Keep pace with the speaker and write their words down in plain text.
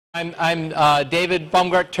I'm David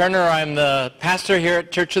Baumgart Turner. I'm the pastor here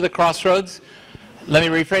at Church of the Crossroads. Let me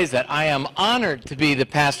rephrase that. I am honored to be the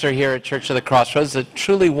pastor here at Church of the Crossroads, a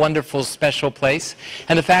truly wonderful, special place.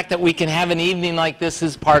 And the fact that we can have an evening like this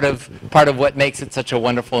is part of what makes it such a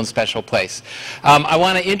wonderful and special place. I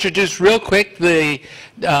want to introduce real quick the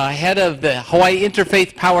head of the Hawaii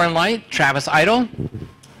Interfaith Power and Light, Travis Idle.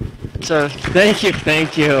 So, thank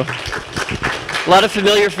you. A lot of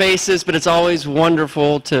familiar faces, but it's always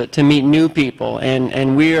wonderful to meet new people.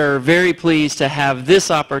 And we are very pleased to have this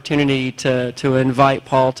opportunity to invite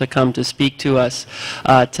Paul to come to speak to us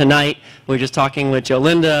tonight. We were just talking with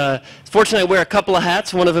Jolinda. Fortunately, I wear a couple of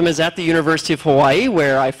hats. One of them is at the University of Hawaii,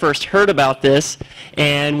 where I first heard about this.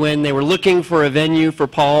 And when they were looking for a venue for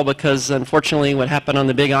Paul, because unfortunately what happened on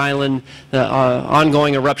the Big Island, the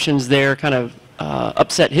ongoing eruptions there kind of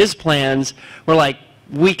upset his plans, we're like,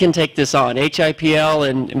 we can take this on. HIPL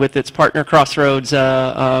and with its partner Crossroads,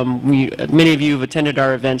 many of you who've attended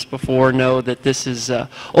our events before know that this is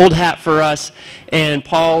old hat for us. And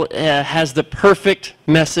Paul has the perfect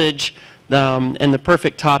message and the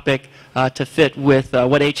perfect topic to fit with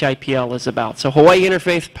what HIPL is about. So Hawaii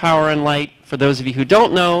Interfaith Power and Light, for those of you who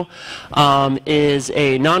don't know, is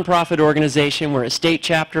a nonprofit organization. We're a state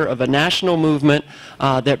chapter of a national movement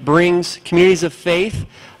that brings communities of faith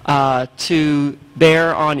to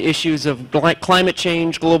bear on issues of climate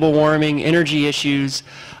change, global warming, energy issues,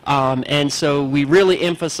 and so we really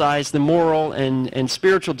emphasize the moral and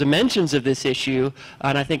spiritual dimensions of this issue,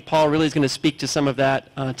 and I think Paul really is going to speak to some of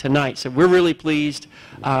that tonight. So we're really pleased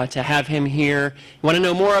to have him here. You want to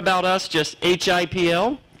know more about us, just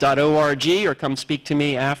HIPL.org, or come speak to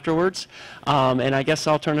me afterwards, and I guess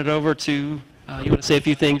I'll turn it over to, you want to say a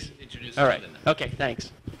few things? All right. Okay,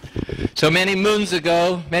 thanks. So many moons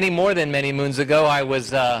ago, more than many moons ago, I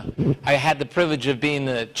had the privilege of being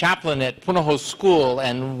the chaplain at Punahou School,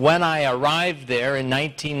 and when I arrived there in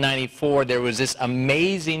 1994, there was this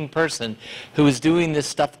amazing person who was doing this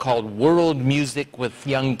stuff called world music with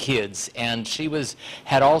young kids, and she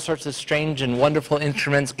had all sorts of strange and wonderful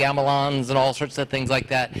instruments, gamelons and all sorts of things like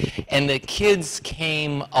that, and the kids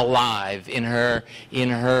came alive under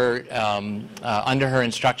her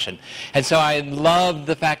instruction. And so I loved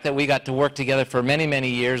the fact that we got to work together for many, many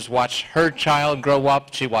years, watch her child grow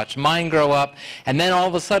up, she watched mine grow up, and then all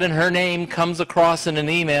of a sudden her name comes across in an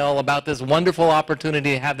email about this wonderful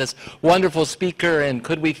opportunity to have this wonderful speaker, and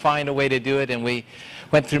could we find a way to do it, and we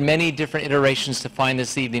went through many different iterations to find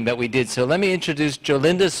this evening, but we did. So let me introduce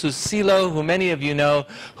Jolinda Susilo, who many of you know,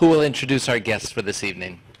 who will introduce our guests for this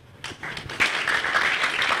evening.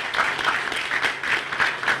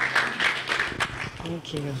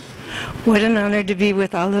 Thank you. What an honor to be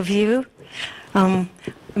with all of you. I'm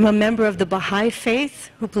a member of the Baha'i faith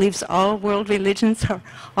who believes all religions are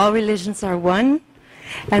one,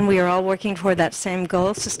 and we are all working for that same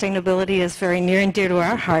goal. Sustainability is very near and dear to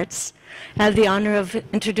our hearts. I have the honor of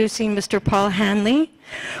introducing Mr. Paul Hanley,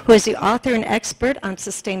 who is the author and expert on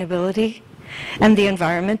sustainability and the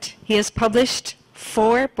environment. He has published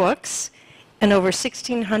 4 books and over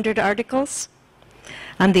 1,600 articles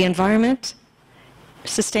on the environment,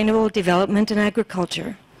 sustainable development, and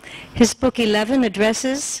agriculture. His book 11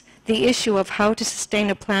 addresses the issue of how to sustain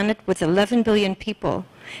a planet with 11 billion people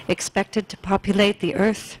expected to populate the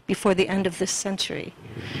earth before the end of this century.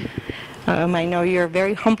 I know you're a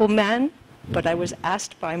very humble man, but I was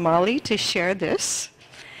asked by Molly to share this,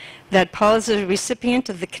 that Paul is a recipient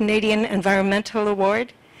of the Canadian Environmental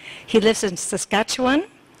Award. He lives in Saskatchewan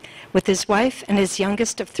with his wife and his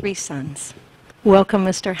youngest of 3 sons. Welcome,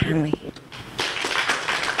 Mr. Hanley.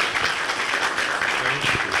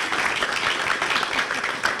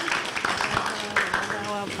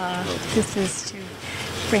 This is to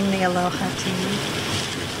bring the aloha to you.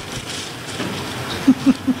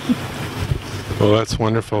 Well, that's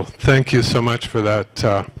wonderful. Thank you so much for that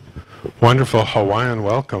wonderful Hawaiian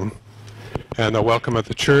welcome, and the welcome of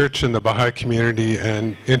the church and the Baha'i community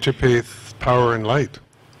and Interfaith Power and Light.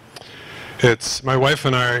 It's my wife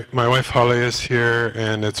and I, my wife Holly is here,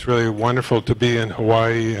 and it's really wonderful to be in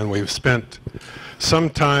Hawaii, and we've spent some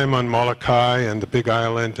time on Molokai and the Big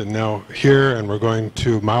Island, and now here, and we're going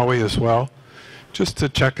to Maui as well, just to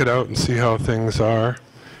check it out and see how things are.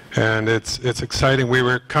 And it's exciting. We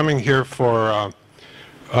were coming here for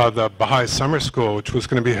the Baha'i Summer School, which was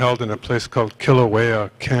going to be held in a place called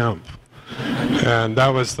Kilauea Camp. And that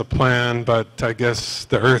was the plan, but I guess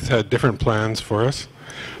the Earth had different plans for us.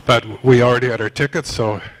 But we already had our tickets,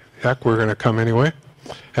 so heck, we're going to come anyway.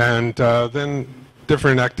 And then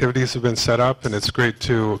different activities have been set up, and it's great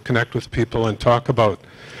to connect with people and talk about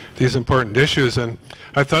these important issues. And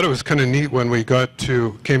I thought it was kind of neat when we came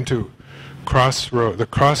to the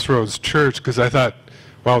Crossroads Church, because I thought,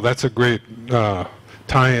 wow, that's a great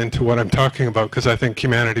tie-in to what I'm talking about, because I think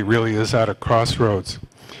humanity really is at a crossroads.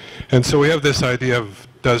 And so we have this idea of,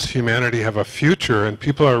 does humanity have a future? And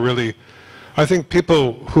people are really, I think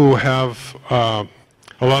people who have a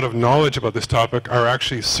lot of knowledge about this topic are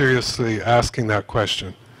actually seriously asking that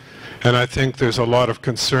question. And I think there's a lot of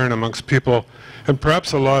concern amongst people, and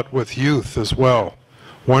perhaps a lot with youth as well,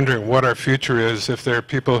 wondering what our future is if there are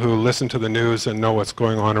people who listen to the news and know what's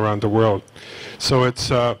going on around the world. So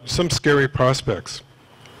it's some scary prospects.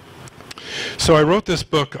 So I wrote this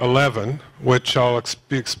book, 11, which I'll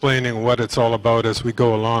be explaining what it's all about as we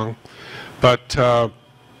go along. But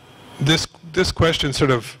this question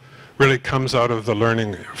sort of really comes out of the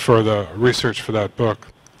learning for the research for that book.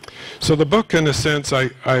 So the book, in a sense,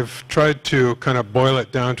 I've tried to kind of boil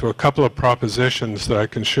it down to a couple of propositions that I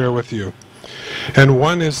can share with you. And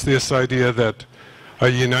one is this idea that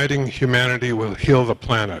uniting humanity will heal the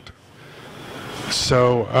planet.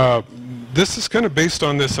 So this is kind of based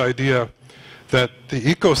on this idea that the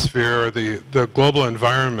ecosphere, or the global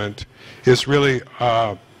environment, is really,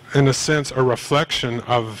 in a sense, a reflection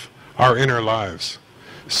of our inner lives.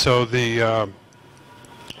 So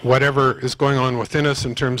whatever is going on within us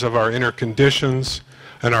in terms of our inner conditions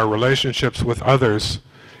and our relationships with others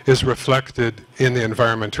is reflected in the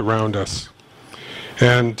environment around us.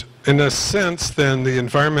 And in a sense, then, the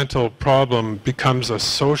environmental problem becomes a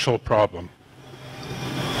social problem.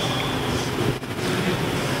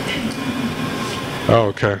 Oh,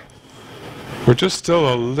 okay. We're just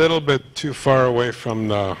still a little bit too far away from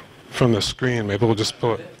the screen. Maybe we'll just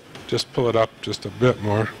pull it up just a bit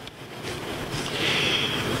more.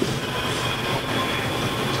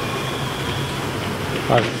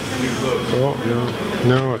 Oh,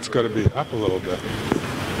 no, it's got to be up a little bit.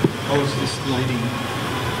 How is this lighting?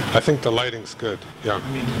 I think the lighting's good, yeah.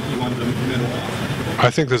 I mean, you want the middle?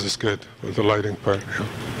 I think this is good with the lighting part. Yeah.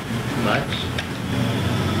 Nice.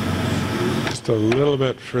 Just a little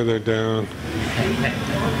bit further down.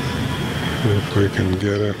 If we can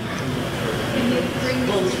get it.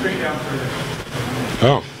 Pull the screen down further.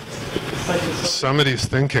 Oh, somebody's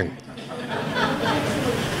thinking.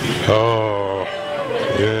 Oh,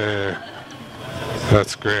 yeah,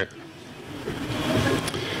 that's great.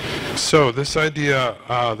 So this idea,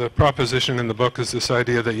 the proposition in the book is this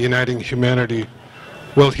idea that uniting humanity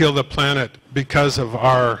will heal the planet because of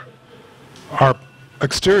our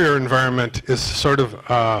exterior environment is sort of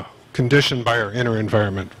conditioned by our inner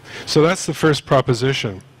environment. So that's the first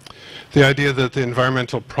proposition. The idea that the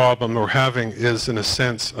environmental problem we're having is, in a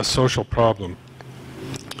sense, a social problem.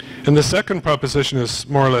 And the second proposition is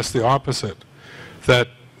more or less the opposite, that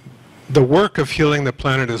the work of healing the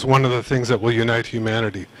planet is one of the things that will unite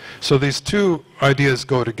humanity. So these two ideas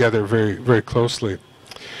go together very, very closely.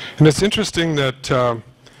 And it's interesting that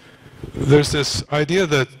there's this idea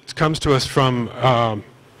that comes to us from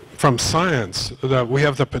science, that we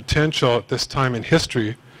have the potential at this time in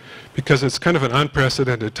history, because it's kind of an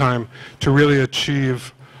unprecedented time, to really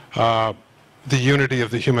achieve the unity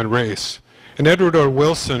of the human race. And Edward R.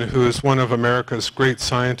 Wilson, who is one of America's great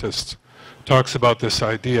scientists, talks about this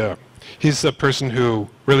idea. He's the person who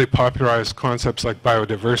really popularized concepts like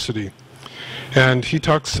biodiversity. And he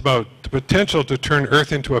talks about the potential to turn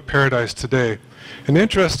Earth into a paradise today. And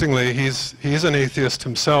interestingly, he's an atheist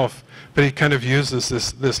himself, but he kind of uses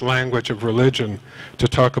this language of religion to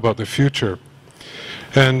talk about the future.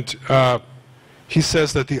 And he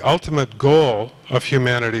says that the ultimate goal of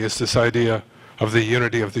humanity is this idea of the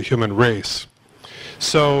unity of the human race.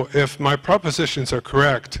 So if my propositions are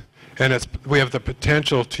correct, and we have the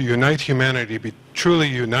potential to unite humanity, be truly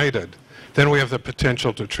united, then we have the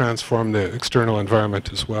potential to transform the external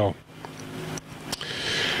environment as well.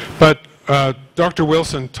 But Dr.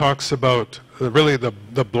 Wilson talks about really the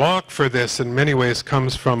block for this in many ways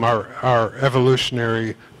comes from our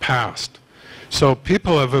evolutionary past. So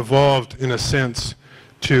people have evolved, in a sense,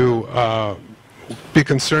 to be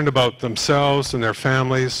concerned about themselves and their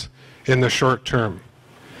families in the short term.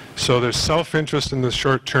 So their self-interest in the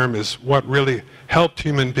short term is what really helped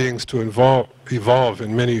human beings to evolve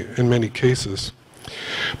in many cases.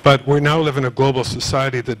 But we now live in a global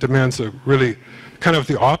society that demands a really kind of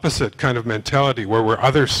the opposite kind of mentality, where we're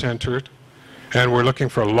other-centered and we're looking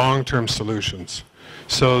for long-term solutions.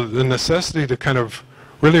 So the necessity to kind of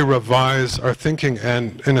really revise our thinking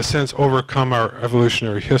and, in a sense, overcome our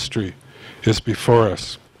evolutionary history is before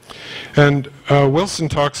us. And Wilson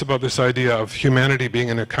talks about this idea of humanity being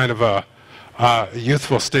in a kind of a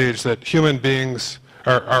youthful stage, that human beings,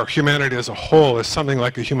 our humanity as a whole, is something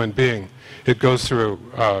like a human being. It goes through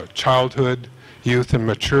childhood, youth, and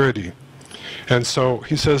maturity. And so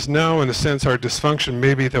he says now, in a sense, our dysfunction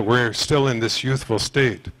may be that we're still in this youthful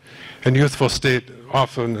state. And youthful state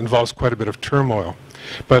often involves quite a bit of turmoil.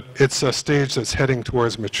 But it's a stage that's heading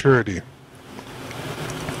towards maturity.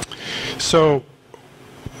 So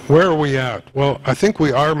where are we at? Well, I think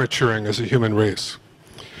we are maturing as a human race.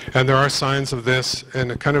 And there are signs of this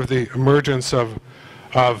in kind of the emergence of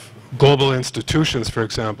global institutions, for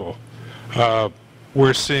example.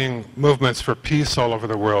 We're seeing movements for peace all over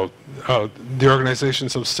the world. The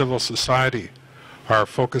organizations of civil society are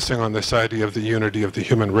focusing on this idea of the unity of the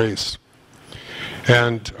human race.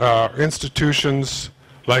 And institutions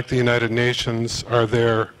like the United Nations are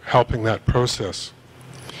there helping that process.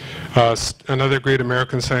 Another great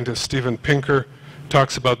American scientist, Steven Pinker,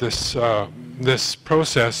 talks about this, this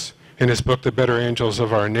process in his book, The Better Angels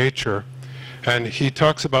of Our Nature. And he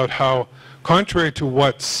talks about how, contrary to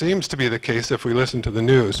what seems to be the case if we listen to the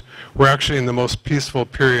news, we're actually in the most peaceful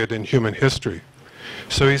period in human history.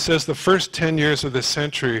 So he says the first 10 years of this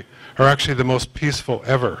century are actually the most peaceful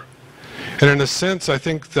ever. And in a sense, I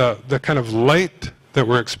think the kind of light that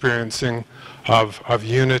we're experiencing of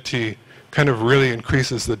unity kind of really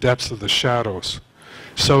increases the depths of the shadows.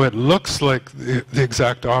 So it looks like the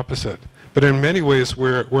exact opposite. But in many ways,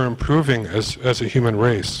 we're improving as a human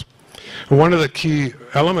race. And one of the key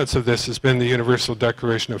elements of this has been the Universal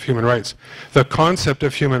Declaration of Human Rights. The concept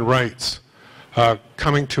of human rights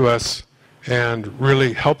coming to us and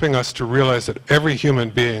really helping us to realize that every human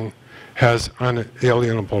being has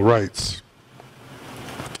unalienable rights.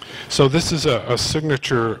 So this is a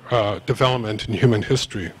signature development in human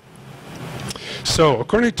history. So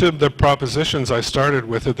according to the propositions I started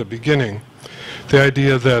with at the beginning, the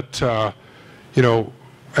idea that, you know,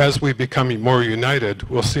 as we become more united,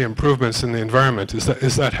 we'll see improvements in the environment.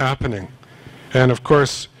 Is that happening? And of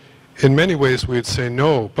course, in many ways we'd say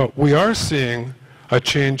no, but we are seeing a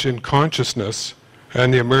change in consciousness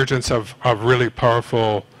and the emergence of really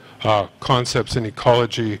powerful concepts in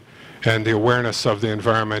ecology and the awareness of the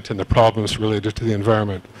environment and the problems related to the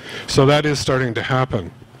environment. So that is starting to happen.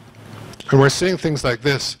 And we're seeing things like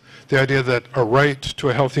this, the idea that a right to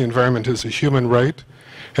a healthy environment is a human right,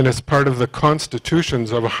 and it's part of the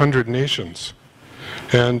constitutions of 100 nations.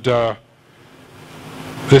 And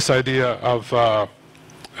this idea of the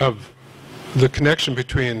connection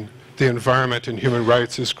between the environment and human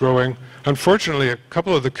rights is growing. Unfortunately, a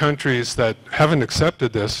couple of the countries that haven't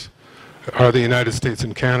accepted this are the United States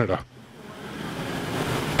and Canada.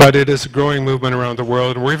 But it is a growing movement around the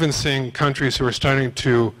world, and we're even seeing countries who are starting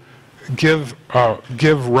to give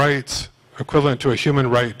rights equivalent to a human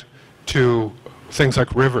right to things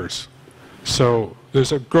like rivers. So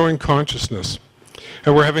there's a growing consciousness.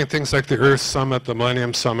 And we're having things like the Earth Summit, the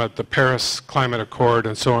Millennium Summit, the Paris Climate Accord,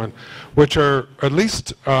 and so on, which are at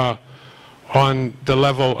least on the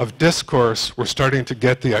level of discourse, we're starting to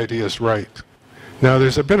get the ideas right. Now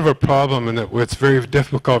there's a bit of a problem in that it's very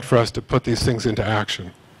difficult for us to put these things into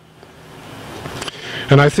action.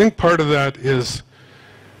 And I think part of that is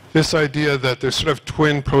this idea that there's sort of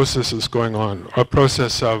twin processes going on, a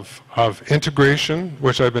process of integration,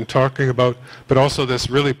 which I've been talking about, but also this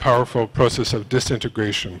really powerful process of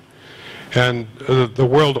disintegration. And the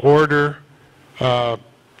world order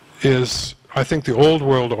is, I think the old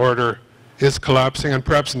world order is collapsing and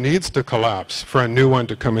perhaps needs to collapse for a new one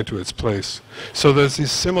to come into its place. So there's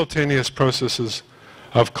these simultaneous processes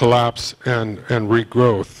of collapse and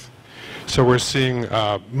regrowth. So we're seeing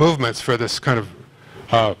movements for this kind of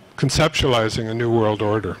conceptualizing a new world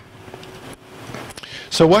order.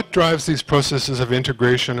 So what drives these processes of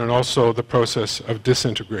integration and also the process of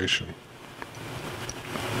disintegration?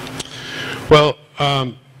 Well,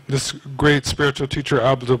 this great spiritual teacher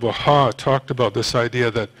Abdu'l-Baha talked about this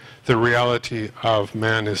idea that the reality of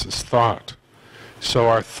man is his thought. So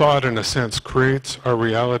our thought, in a sense, creates our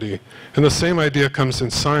reality. And the same idea comes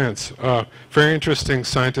in science. Very interesting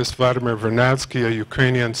scientist, Vladimir Vernadsky, a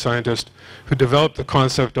Ukrainian scientist, who developed the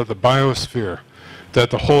concept of the biosphere,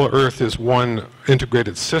 that the whole Earth is one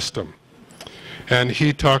integrated system. And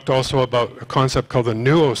he talked also about a concept called the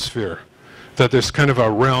noosphere, that there's kind of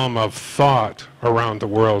a realm of thought around the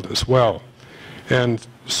world as well. And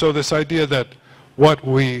so this idea that what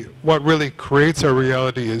really creates our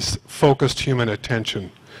reality is focused human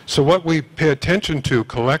attention. So what we pay attention to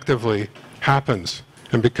collectively happens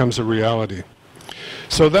and becomes a reality.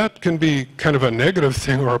 So that can be kind of a negative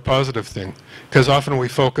thing or a positive thing, because often we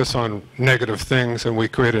focus on negative things and we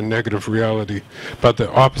create a negative reality, but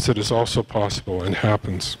the opposite is also possible and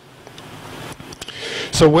happens.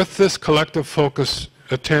 So with this collective focus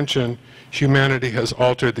attention, humanity has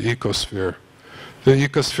altered the ecosphere. The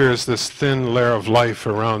ecosphere is this thin layer of life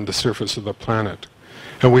around the surface of the planet.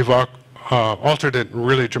 And we've altered it in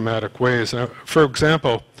really dramatic ways. For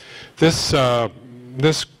example, this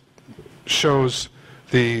shows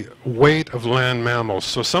the weight of land mammals.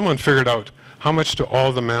 So someone figured out how much do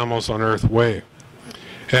all the mammals on Earth weigh,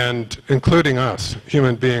 and including us,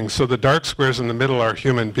 human beings. So the dark squares in the middle are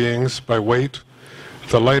human beings by weight.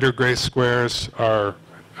 The lighter gray squares are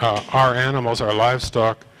our animals, our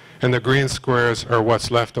livestock, and the green squares are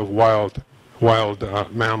what's left of wild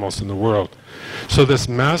mammals in the world. So this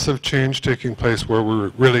massive change taking place where we're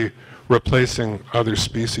really replacing other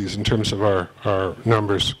species in terms of our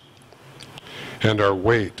numbers and our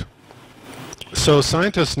weight. So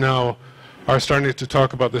scientists now are starting to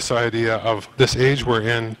talk about this idea of this age we're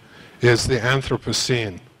in is the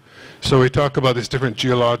Anthropocene. So we talk about these different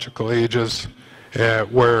geological ages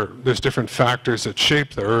where there's different factors that shape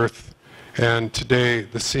the Earth, and today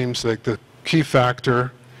this seems like the key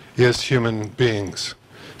factor is human beings.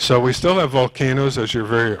 So we still have volcanoes, as you're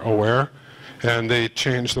very aware, and they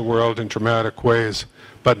change the world in dramatic ways,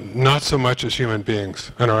 but not so much as human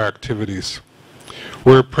beings and our activities.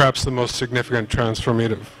 We're perhaps the most significant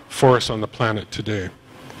transformative force on the planet today.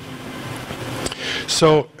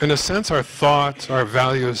 So in a sense, our thoughts, our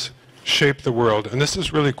values shape the world, and this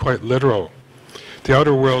is really quite literal. The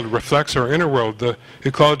outer world reflects our inner world. The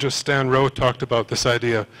ecologist Stan Rowe talked about this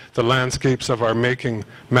idea, the landscapes of our making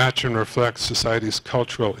match and reflect society's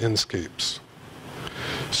cultural inscapes.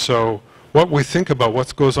 So what we think about,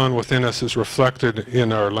 what goes on within us, is reflected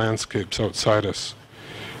in our landscapes outside us.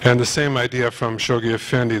 And the same idea from Shoghi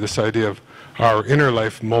Effendi, this idea of our inner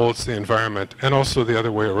life molds the environment, and also the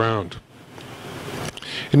other way around.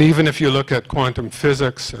 And even if you look at quantum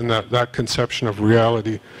physics and that conception of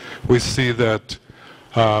reality, we see that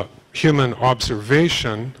human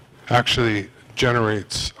observation actually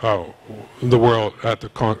generates the world at the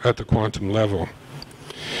quantum level.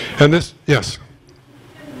 And this, yes?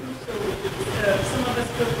 Some of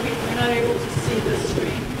us, but we're not able to see the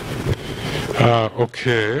screen.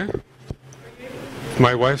 Okay.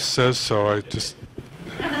 My wife says so. I just...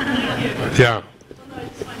 Yeah.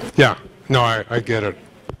 Yeah. No, I get it.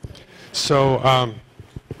 So,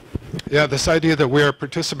 yeah, this idea that we are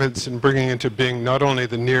participants in bringing into being not only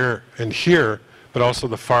the near and here, but also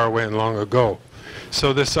the far away and long ago.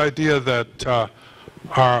 So this idea that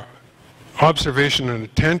our observation and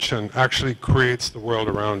attention actually creates the world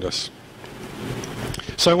around us.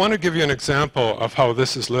 So I want to give you an example of how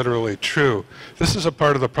this is literally true. This is a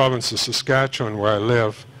part of the province of Saskatchewan where I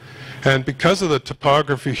live. And because of the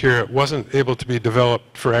topography here, it wasn't able to be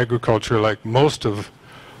developed for agriculture like most of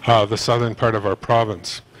the southern part of our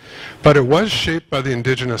province. But it was shaped by the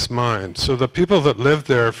indigenous mind. So the people that lived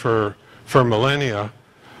there for millennia,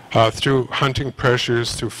 through hunting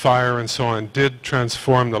pressures, through fire and so on, did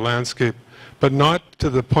transform the landscape, but not to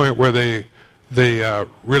the point where they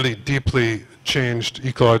really deeply changed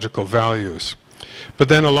ecological values. But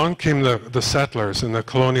then along came the settlers and the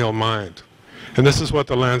colonial mind. And this is what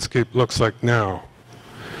the landscape looks like now.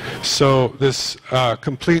 So this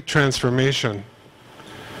complete transformation.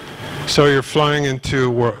 So you're flying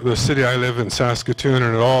into the city I live in, Saskatoon,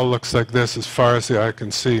 and it all looks like this as far as the eye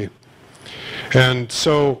can see. And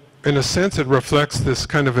so in a sense it reflects this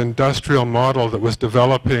kind of industrial model that was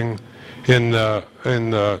developing in the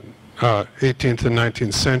 18th and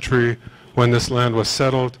 19th century when this land was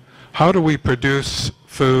settled. How do we produce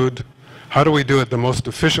food? How do we do it the most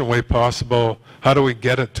efficient way possible? How do we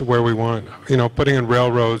get it to where we want? You know, putting in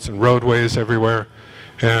railroads and roadways everywhere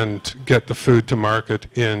and get the food to market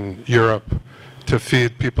in Europe to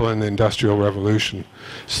feed people in the Industrial Revolution.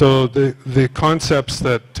 So the concepts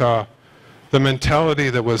that, the mentality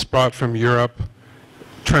that was brought from Europe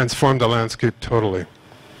transformed the landscape totally.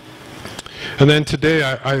 And then today,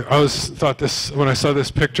 I always thought this, when I saw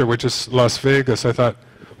this picture, which is Las Vegas, I thought,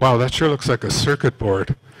 wow, that sure looks like a circuit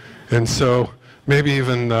board. And so maybe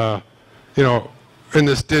even, you know, in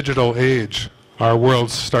this digital age, our world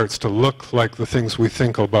starts to look like the things we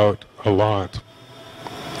think about a lot.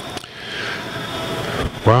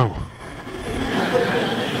 Wow.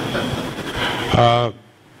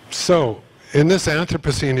 So, in this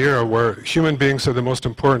Anthropocene era where human beings are the most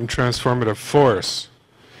important transformative force,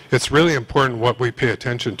 it's really important what we pay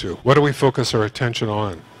attention to. What do we focus our attention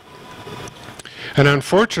on? And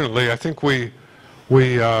unfortunately, I think we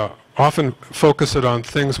often focus it on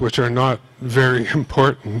things which are not very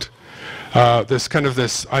important.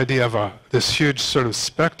 This idea of this huge sort of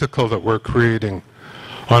spectacle that we're creating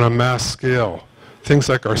on a mass scale. Things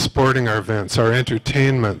like our sporting events, our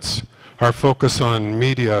entertainments, our focus on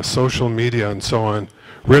media, social media and so on,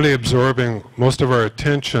 really absorbing most of our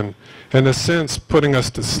attention, in a sense putting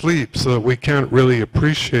us to sleep so that we can't really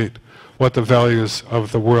appreciate what the values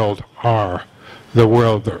of the world are, the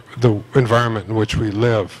world, the environment in which we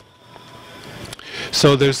live.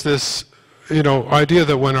 So there's this, idea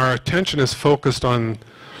that when our attention is focused on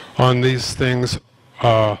these things,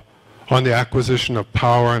 on the acquisition of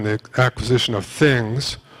power and the acquisition of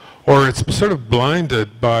things, or it's sort of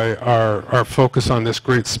blinded by our focus on this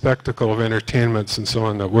great spectacle of entertainments and so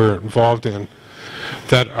on that we're involved in,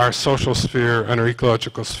 that our social sphere and our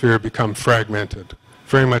ecological sphere become fragmented,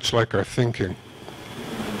 very much like our thinking.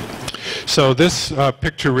 So this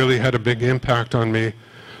picture really had a big impact on me,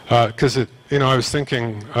 because I was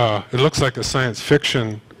thinking, it looks like a science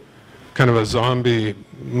fiction, kind of a zombie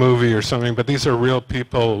movie or something, but these are real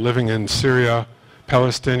people living in Syria,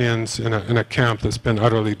 Palestinians in a camp that's been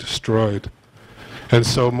utterly destroyed. And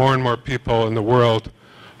so more and more people in the world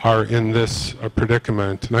are in this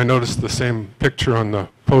predicament. And I noticed the same picture on the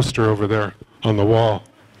poster over there on the wall.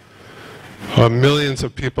 Millions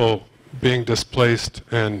of people being displaced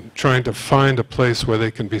and trying to find a place where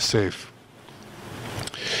they can be safe.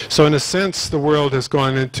 So in a sense, the world has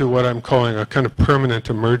gone into what I'm calling a kind of permanent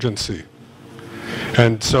emergency.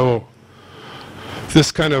 And so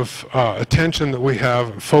this kind of attention that we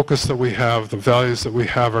have, focus that we have, the values that we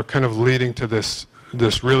have are kind of leading to this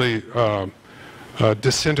really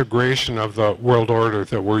disintegration of the world order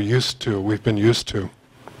that we've been used to.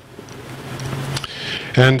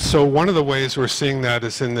 And so one of the ways we're seeing that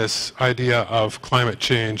is in this idea of climate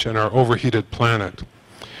change and our overheated planet.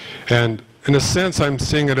 And in a sense, I'm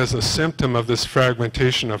seeing it as a symptom of this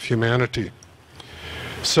fragmentation of humanity.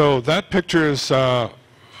 So that picture is,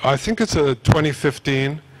 I think it's a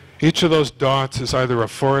 2015. Each of those dots is either a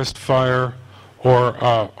forest fire or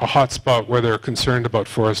a hot spot where they're concerned about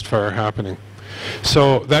forest fire happening.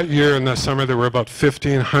 So that year in the summer there were about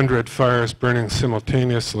 1,500 fires burning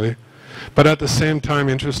simultaneously. But at the same time,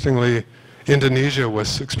 interestingly, Indonesia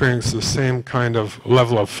was experiencing the same kind of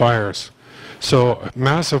level of fires. So a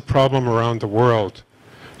massive problem around the world,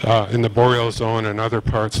 in the boreal zone and other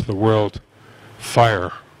parts of the world,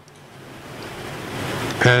 fire.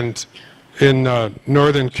 And in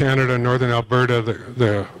northern Canada, northern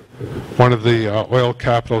Alberta, one of the oil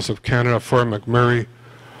capitals of Canada, Fort McMurray,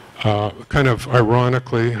 kind of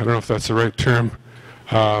ironically, I don't know if that's the right term,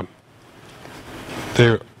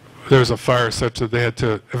 there was a fire such that they had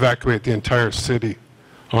to evacuate the entire city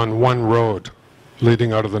on one road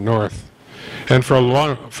leading out of the north. And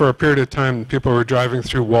for a period of time, people were driving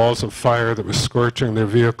through walls of fire that was scorching their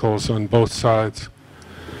vehicles on both sides.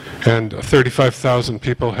 And 35,000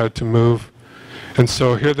 people had to move. And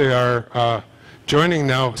so here they are, joining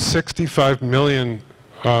now 65 million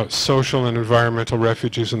social and environmental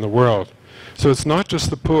refugees in the world. So it's not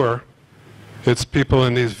just the poor, it's people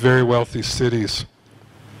in these very wealthy cities.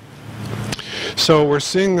 So we're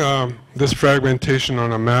seeing this fragmentation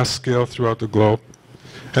on a mass scale throughout the globe.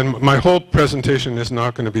 And my whole presentation is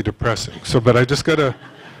not going to be depressing. But I've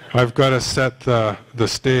got to set the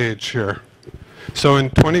stage here. So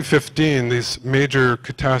in 2015, these major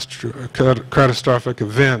catastrophic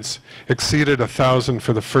events exceeded 1,000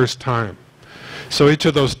 for the first time. So each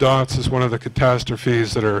of those dots is one of the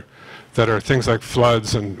catastrophes that are things like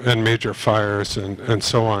floods and major fires and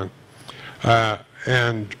so on.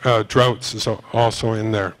 And droughts is also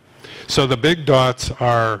in there. So the big dots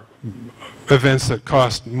are events that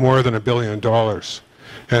cost more than $1 billion.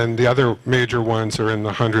 And the other major ones are in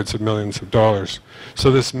the hundreds of millions of dollars.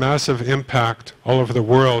 So this massive impact all over the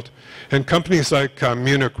world. And companies like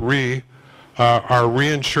Munich Re are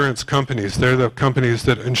reinsurance companies. They're the companies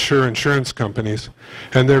that insure insurance companies.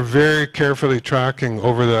 And they're very carefully tracking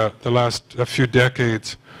over the last few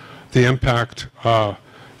decades the impact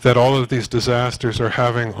that all of these disasters are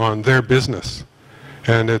having on their business.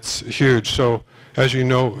 And it's huge. So as you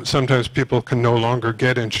know, sometimes people can no longer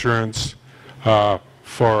get insurance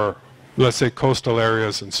for, let's say, coastal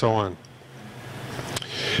areas and so on.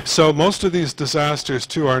 So most of these disasters,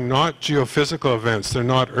 too, are not geophysical events. They're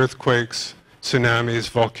not earthquakes, tsunamis,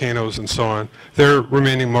 volcanoes, and so on. They're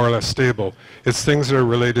remaining more or less stable. It's things that are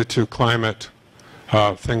related to climate,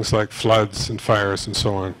 things like floods and fires and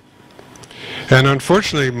so on. And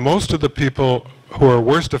unfortunately, most of the people who are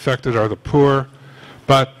worst affected are the poor,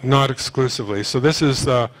 but not exclusively. So this is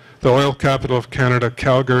the oil capital of Canada,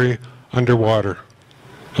 Calgary, underwater,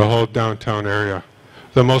 the whole downtown area.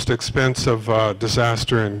 The most expensive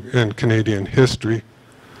disaster in Canadian history.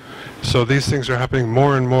 So these things are happening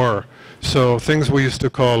more and more. So things we used to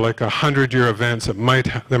call like 100-year events,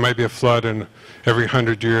 there might be a flood in every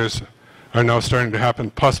 100 years, are now starting to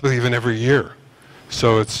happen possibly even every year.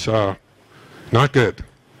 So it's not good.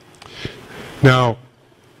 Now,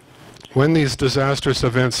 when these disastrous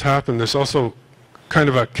events happen, there's also kind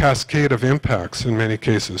of a cascade of impacts in many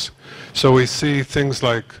cases. So we see things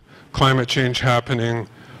like climate change happening,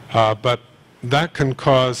 but that can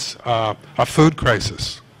cause a food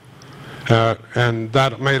crisis. And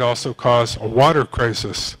that might also cause a water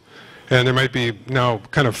crisis. And there might be now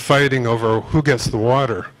kind of fighting over who gets the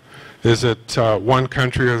water. Is it one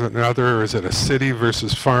country or another, or is it a city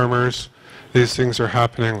versus farmers? These things are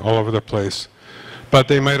happening all over the place. But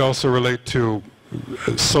they might also relate to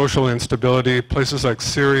social instability. Places like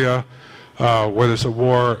Syria, where there's a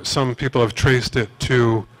war, some people have traced it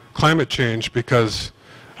to climate change because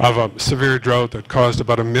of a severe drought that caused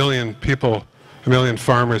about 1 million people, 1 million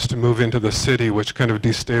farmers to move into the city, which kind of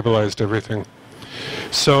destabilized everything.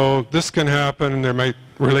 So this can happen, and there might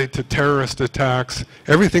relate to terrorist attacks.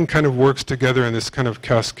 Everything kind of works together in this kind of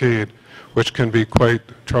cascade, which can be quite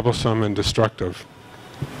troublesome and destructive.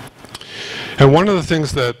 And one of the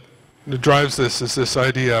things that drives this is this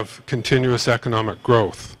idea of continuous economic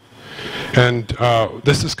growth. And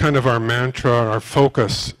this is kind of our mantra, our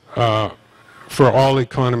focus for all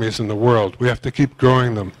economies in the world. We have to keep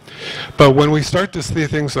growing them. But when we start to see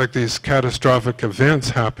things like these catastrophic events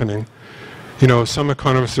happening, you know, some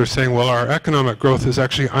economists are saying, well, our economic growth is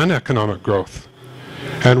actually uneconomic growth.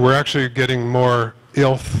 And we're actually getting more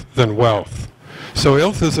illth than wealth. So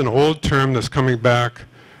illth is an old term that's coming back.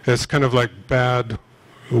 It's kind of like bad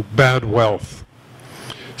wealth.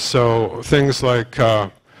 So things like,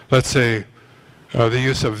 let's say, the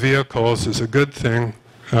use of vehicles is a good thing.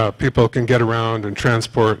 People can get around and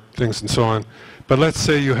transport things and so on. But let's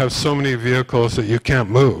say you have so many vehicles that you can't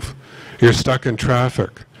move. You're stuck in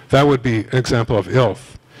traffic. That would be an example of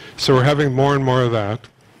illth. So we're having more and more of that.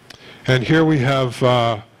 And here we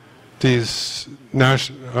have these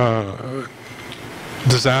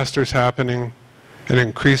disasters happening and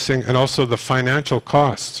increasing, and also the financial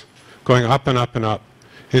costs going up and up and up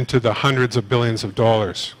into the hundreds of billions of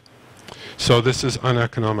dollars. So this is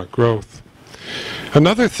uneconomic growth.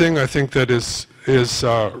 Another thing I think that is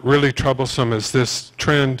really troublesome is this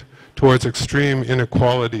trend towards extreme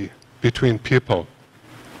inequality between people.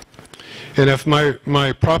 And if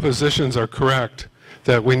my propositions are correct,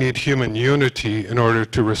 that we need human unity in order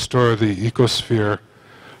to restore the ecosphere,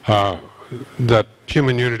 that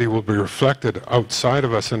human unity will be reflected outside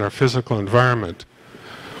of us in our physical environment.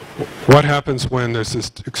 What happens when there's this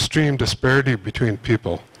extreme disparity between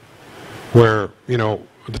people, where, you know,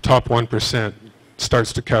 the top 1%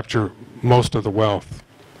 starts to capture most of the wealth?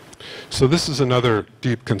 So this is another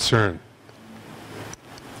deep concern.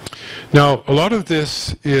 Now, a lot of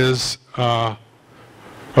this is a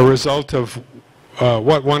result of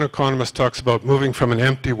what one economist talks about, moving from an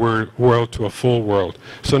empty world to a full world.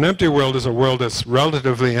 So an empty world is a world that's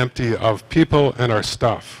relatively empty of people and our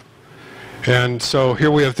stuff. And so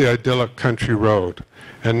here we have the idyllic country road.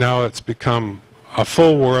 And now it's become a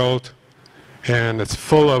full world, and it's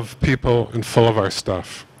full of people and full of our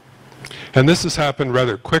stuff. And this has happened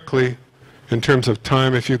rather quickly in terms of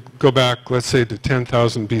time. If you go back, let's say, to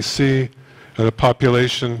 10,000 BC, and the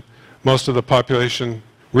population, most of the population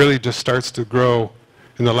really just starts to grow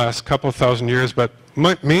in the last couple thousand years, but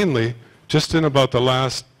mainly just in about the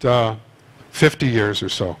last 50 years or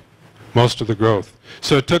so, most of the growth.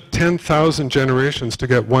 So it took 10,000 generations to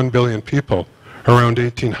get 1 billion people around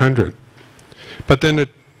 1800. But then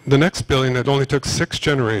the next billion, it only took 6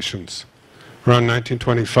 generations, around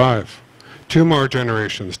 1925. 2 more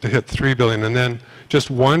generations to hit 3 billion, and then just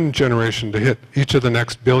 1 generation to hit each of the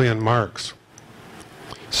next billion marks.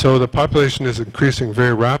 So the population is increasing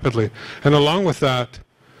very rapidly. And along with that,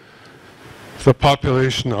 the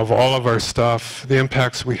population of all of our stuff, the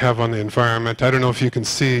impacts we have on the environment. I don't know if you can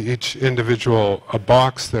see each individual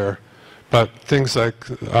box there, but things like,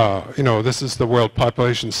 you know, this is the world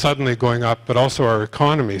population suddenly going up, but also our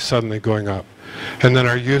economy suddenly going up. And then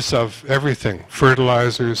our use of everything,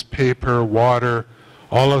 fertilizers, paper, water,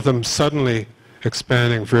 all of them suddenly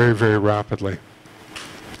expanding very, very rapidly.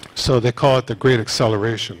 So they call it the Great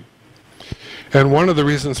Acceleration. And one of the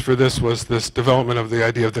reasons for this was this development of the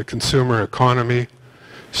idea of the consumer economy.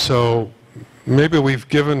 So maybe we've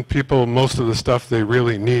given people most of the stuff they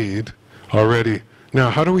really need already. Now,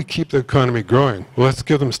 how do we keep the economy growing? Well, let's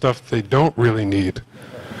give them stuff they don't really need.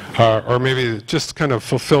 Or maybe just kind of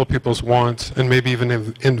fulfill people's wants, and maybe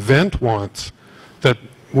even invent wants that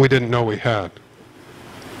we didn't know we had.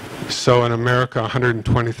 So in America,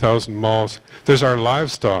 120,000 malls. There's our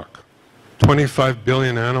livestock, 25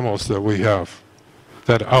 billion animals that we have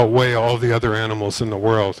that outweigh all the other animals in the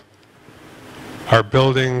world. Our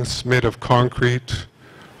buildings made of concrete,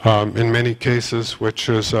 in many cases, which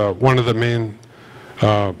is one of the main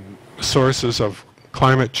sources of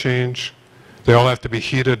climate change. They all have to be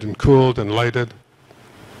heated and cooled and lighted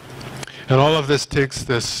And all of this takes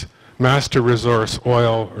this master resource,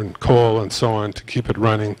 oil and coal and so on, to keep it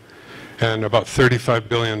running, and about 35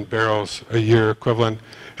 billion barrels a year equivalent.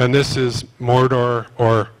 And this is Mordor,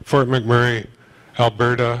 or Fort McMurray,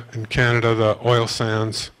 Alberta in Canada, the oil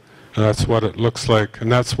sands. And that's what it looks like. And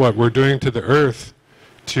that's what we're doing to the earth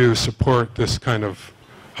to support this kind of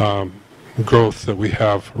growth that we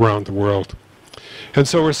have around the world. And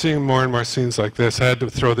so we're seeing more and more scenes like this. I had to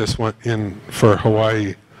throw this one in for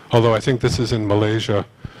Hawaii, although I think this is in Malaysia.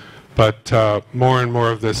 But more and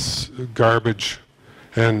more of this garbage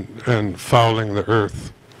and fouling the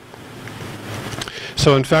earth.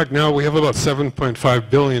 So in fact now we have about 7.5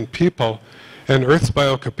 billion people, and Earth's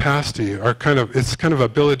biocapacity, its kind of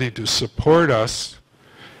ability to support us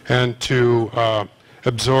and to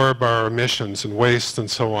absorb our emissions and waste and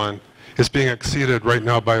so on, is being exceeded right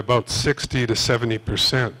now by about 60 to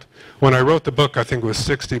 70%. When I wrote the book, I think it was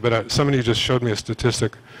 60, but somebody just showed me a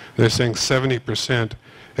statistic. They're saying 70%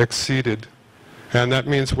 exceeded. And that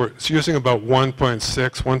means we're using about 1.6,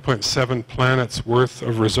 1.7 planets worth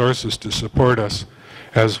of resources to support us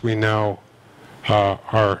as we now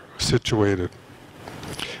are situated.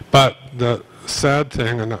 But the sad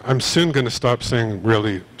thing, and I'm soon going to stop saying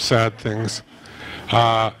really sad things,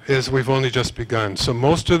 is we've only just begun. So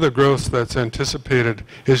most of the growth that's anticipated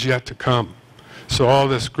is yet to come. So all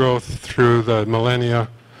this growth through the millennia,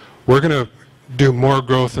 we're going to do more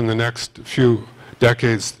growth in the next few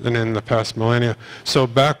decades than in the past millennia. So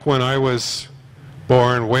back when I was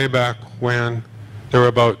born, way back when, there were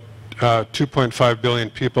about 2.5 billion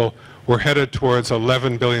people. We're headed towards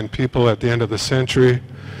 11 billion people at the end of the century,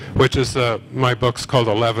 which is my book's called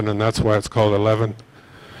 11, and that's why it's called 11.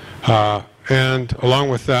 And along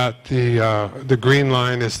with that, the green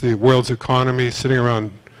line is the world's economy, sitting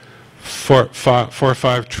around $4 or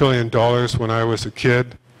 $5 trillion when I was a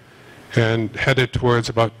kid, and headed towards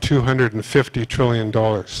about $250 trillion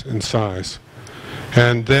in size.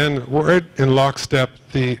 And then we're in lockstep,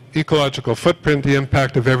 the ecological footprint, the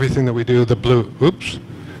impact of everything that we do, the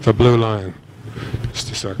blue line.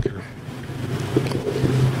 Just a sec here.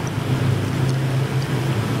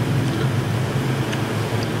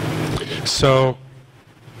 So,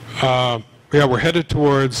 yeah, we're headed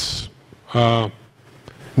towards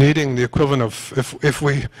needing the equivalent of, if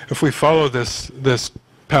we follow this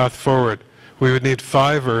path forward, we would need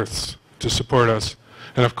 5 Earths to support us,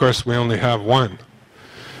 and of course we only have 1.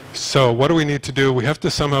 So what do we need to do? We have to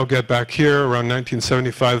somehow get back here around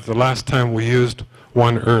 1975, the last time we used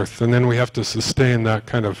 1 Earth, and then we have to sustain that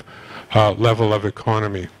kind of level of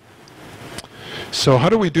economy. So how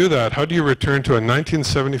do we do that? How do you return to a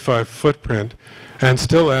 1975 footprint and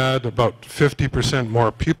still add about 50%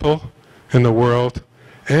 more people in the world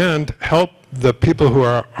and help the people who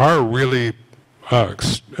are really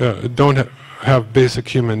don't have basic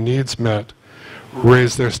human needs met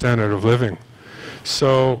raise their standard of living?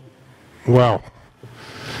 So, wow,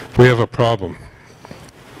 we have a problem.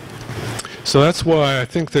 So that's why I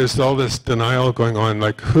think there's all this denial going on,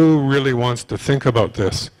 like who really wants to think about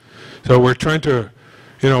this? So we're trying to,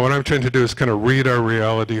 what I'm trying to do is kind of read our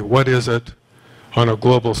reality. What is it on a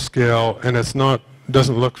global scale? And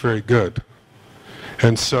doesn't look very good.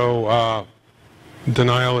 And so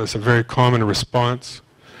denial is a very common response.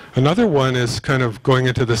 Another one is kind of going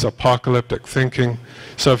into this apocalyptic thinking.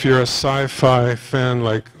 So if you're a sci-fi fan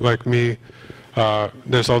like me,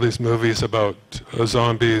 there's all these movies about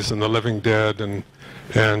zombies and the living dead and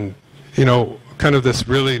kind of this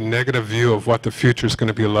really negative view of what the future is going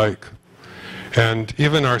to be like. And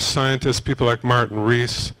even our scientists, people like Martin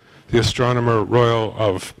Rees, the Astronomer Royal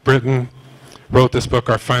of Britain, wrote this book,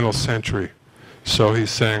 Our Final Century. So he's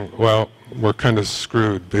saying, well, we're kind of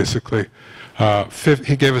screwed, basically.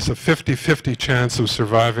 He gave us a 50-50 chance of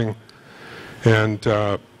surviving, and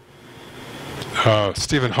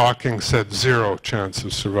Stephen Hawking said 0 chance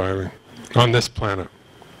of surviving on this planet.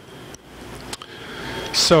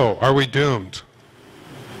 So, are we doomed?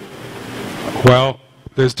 Well,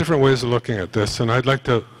 there's different ways of looking at this, and I'd like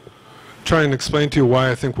to try and explain to you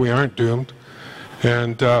why I think we aren't doomed.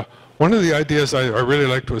 And one of the ideas I really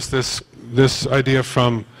liked was this idea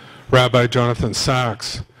from Rabbi Jonathan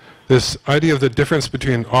Sacks, this idea of the difference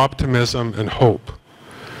between optimism and hope.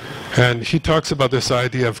 And he talks about this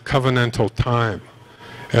idea of covenantal time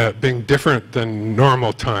being different than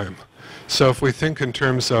normal time. So if we think in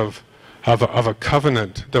terms of a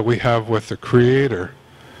covenant that we have with the Creator,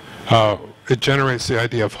 it generates the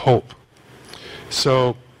idea of hope.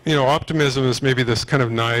 So, optimism is maybe this kind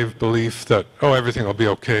of naive belief that, oh, everything will be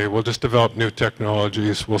okay, we'll just develop new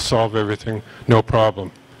technologies, we'll solve everything, no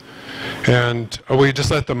problem. And we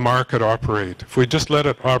just let the market operate. If we just let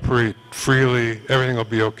it operate freely, everything will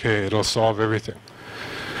be okay. It'll solve everything.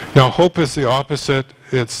 Now, hope is the opposite.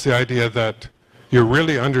 It's the idea that you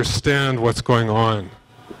really understand what's going on,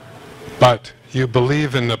 but you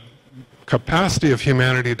believe in the capacity of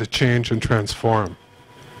humanity to change and transform.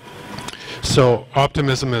 So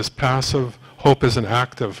optimism is passive, hope is an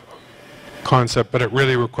active concept, but it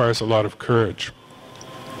really requires a lot of courage.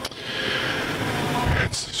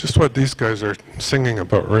 It's just what these guys are singing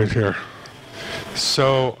about right here.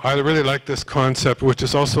 So I really like this concept, which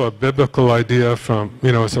is also a biblical idea from,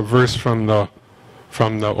 it's a verse from the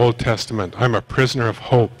Old Testament. I'm a prisoner of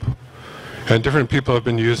hope. And different people have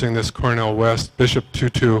been using this. Cornel West, Bishop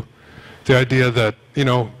Tutu, the idea that,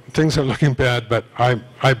 things are looking bad, but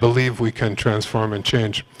I believe we can transform and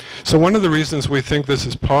change. So one of the reasons we think this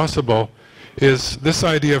is possible is this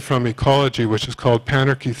idea from ecology, which is called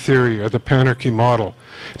panarchy theory, or the panarchy model.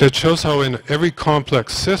 That shows how in every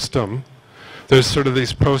complex system, there's sort of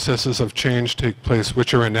these processes of change take place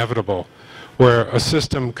which are inevitable, where a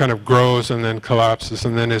system kind of grows and then collapses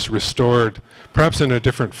and then is restored, perhaps in a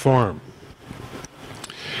different form.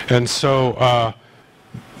 And so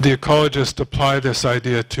the ecologists apply this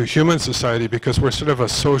idea to human society because we're sort of a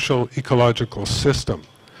social ecological system.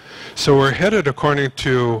 So we're headed, according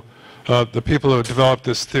to the people who developed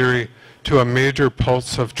this theory, to a major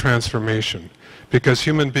pulse of transformation, because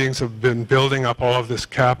human beings have been building up all of this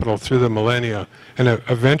capital through the millennia, and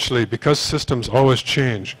eventually, because systems always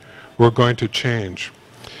change, we're going to change.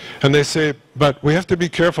 And they say, but we have to be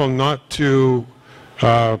careful not to,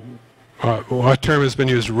 a term has been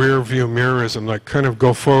used, rear view mirrorism, like kind of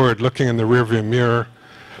go forward looking in the rear view mirror,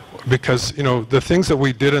 because the things that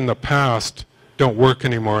we did in the past don't work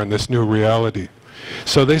anymore in this new reality.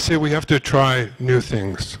 So they say we have to try new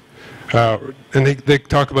things. And they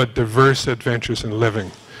talk about diverse adventures in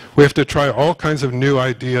living. We have to try all kinds of new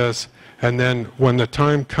ideas, and then when the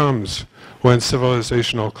time comes, when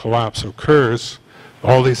civilizational collapse occurs,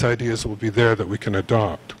 all these ideas will be there that we can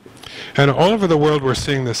adopt. And all over the world we're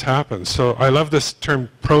seeing this happen. So I love this term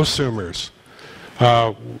prosumers.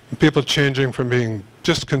 People changing from being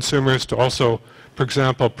just consumers to also, for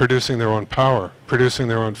example, producing their own power, producing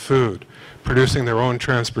their own food, producing their own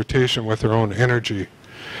transportation with their own energy.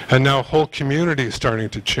 And now whole communities starting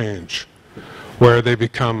to change, where they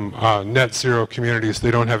become net zero communities.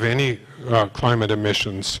 They don't have any climate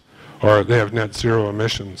emissions, or they have net zero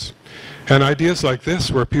emissions. And ideas like this,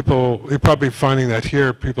 where people, you're probably finding that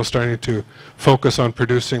here, people starting to focus on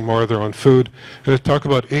producing more of their own food. And they talk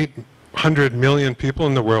about 800 million people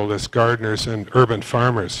in the world as gardeners and urban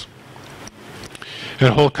farmers.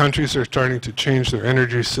 And whole countries are starting to change their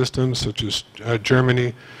energy systems, such as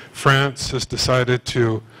Germany. France has decided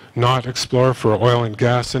to not explore for oil and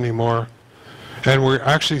gas anymore. And we're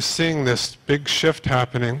actually seeing this big shift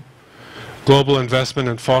happening. Global investment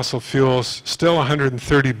in fossil fuels, still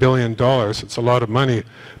 $130 billion. It's a lot of money.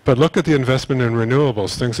 But look at the investment in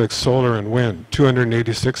renewables, things like solar and wind,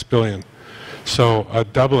 $286 billion. So a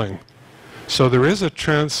doubling. So there is a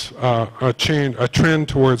trend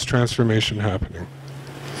towards transformation happening.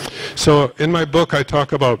 So in my book, I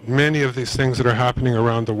talk about many of these things that are happening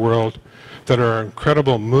around the world that are an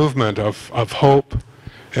incredible movement of hope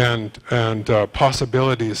and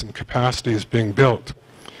possibilities and capacities being built.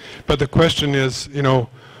 But the question is,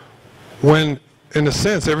 when, in a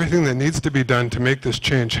sense, everything that needs to be done to make this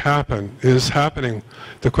change happen is happening,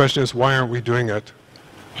 the question is, why aren't we doing it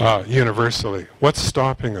universally? What's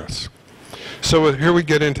stopping us? So here we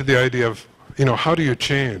get into the idea of, how do you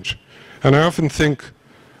change? And I often think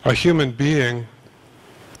a human being,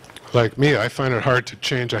 like me, I find it hard to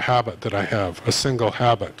change a habit that I have, a single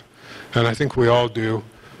habit. And I think we all do,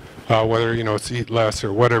 whether, it's eat less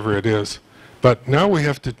or whatever it is. But now we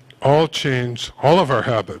have to all change all of our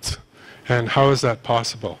habits. And how is that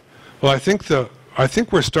possible? Well, I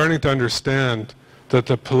think we're starting to understand that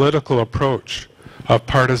the political approach of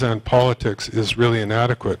partisan politics is really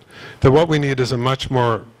inadequate. That what we need is a much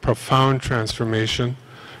more profound transformation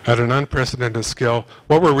at an unprecedented scale.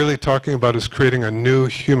 What we're really talking about is creating a new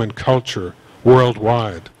human culture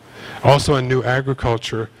worldwide. Also a new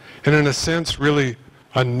agriculture, and in a sense, really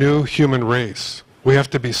a new human race. We have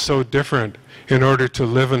to be so different in order to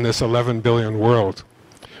live in this 11 billion world.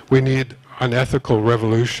 We need an ethical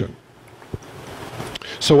revolution.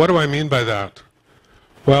 So what do I mean by that?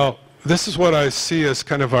 Well, this is what I see as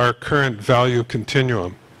kind of our current value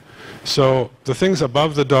continuum. So the things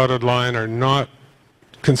above the dotted line are not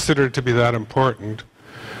considered to be that important.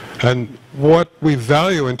 And what we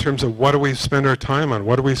value in terms of what do we spend our time on,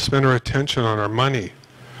 what do we spend our attention on, our money,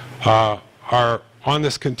 are on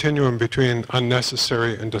this continuum between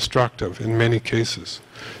unnecessary and destructive in many cases.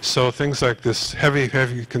 So things like this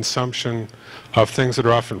heavy consumption of things that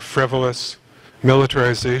are often frivolous,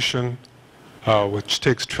 militarization, which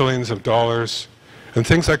takes trillions of dollars, and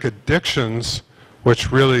things like addictions,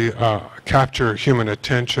 which really capture human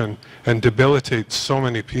attention and debilitate so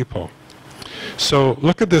many people. So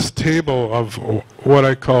look at this table of what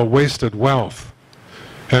I call wasted wealth.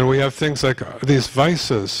 And we have things like these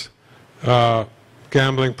vices,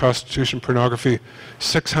 gambling, prostitution, pornography,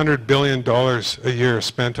 $600 billion a year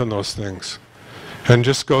spent on those things. And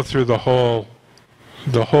just go through the whole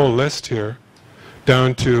list here,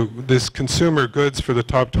 down to this consumer goods for the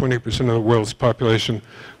top 20% of the world's population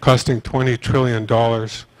costing $20 trillion.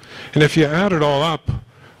 And if you add it all up,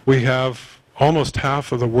 we have almost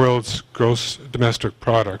half of the world's gross domestic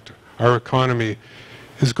product. Our economy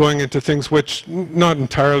is going into things which not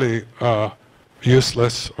entirely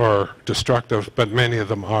useless or destructive, but many of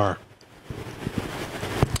them are.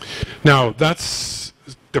 Now, that's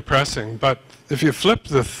depressing, but if you flip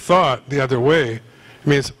the thought the other way, it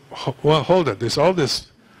means, well, hold it, there's all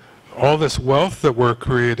this wealth that we're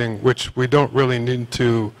creating, which we don't really need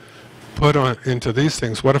to put on into these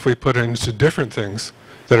things. What if we put it into different things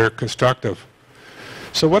that are constructive?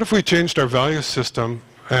 So what if we changed our value system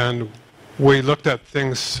and we looked at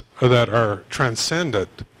things that are transcendent?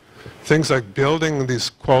 Things like building these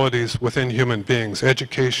qualities within human beings,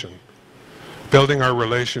 education, building our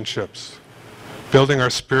relationships, building our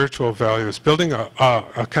spiritual values, building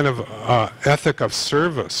a kind of ethic of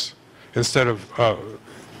service instead of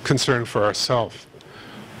concern for ourselves.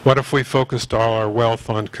 What if we focused all our wealth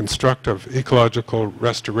on constructive ecological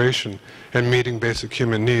restoration and meeting basic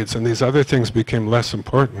human needs, and these other things became less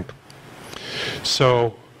important?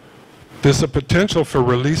 So there's a potential for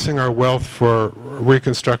releasing our wealth for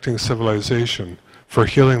reconstructing civilization, for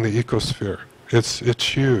healing the ecosphere. It's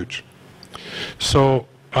huge. So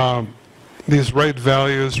these right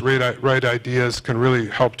values, right ideas can really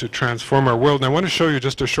help to transform our world. And I want to show you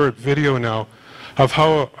just a short video now of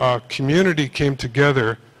how a community came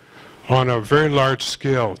together on a very large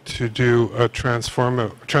scale to do a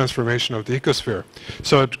transformation of the ecosphere.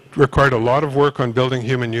 So it required a lot of work on building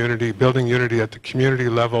human unity, building unity at the community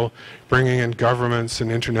level, bringing in governments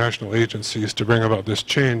and international agencies to bring about this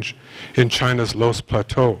change in China's Loess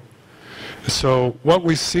Plateau. So what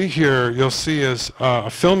we see here, you'll see, is a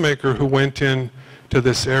filmmaker who went in to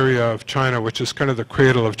this area of China, which is kind of the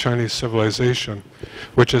cradle of Chinese civilization,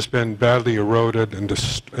 which has been badly eroded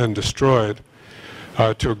and destroyed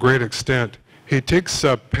to a great extent. He takes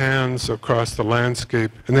pans across the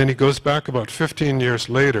landscape, and then he goes back about 15 years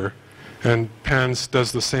later and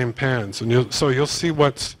does the same pans. And so you'll see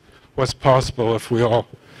what's possible if we all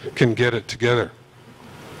can get it together.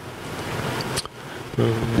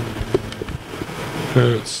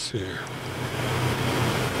 Let's see.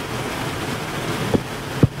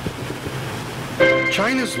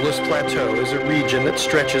 China's Loess Plateau is a region that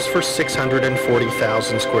stretches for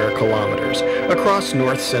 640,000 square kilometers across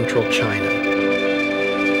north-central China.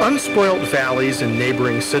 Unspoilt valleys in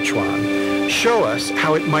neighboring Sichuan show us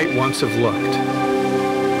how it might once have looked.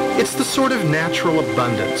 It's the sort of natural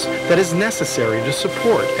abundance that is necessary to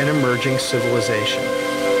support an emerging civilization.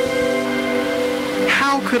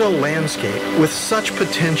 How could a landscape with such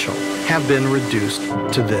potential have been reduced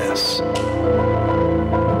to this?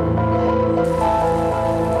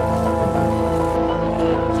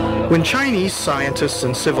 When Chinese scientists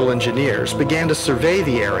and civil engineers began to survey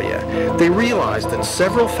the area, they realized that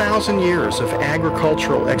several thousand years of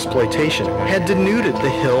agricultural exploitation had denuded the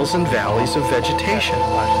hills and valleys of vegetation.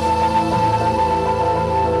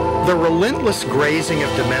 The relentless grazing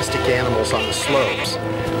of domestic animals on the slopes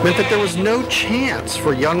meant that there was no chance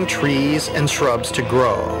for young trees and shrubs to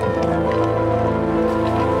grow.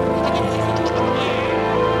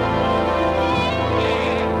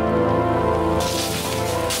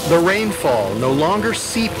 The rainfall no longer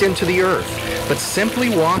seeped into the earth, but simply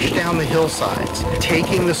washed down the hillsides,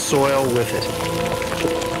 taking the soil with it.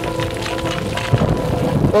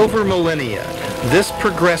 Over millennia, this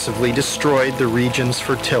progressively destroyed the region's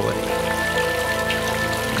fertility.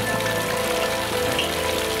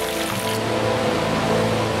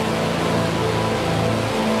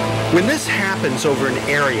 When this happens over an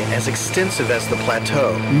area as extensive as the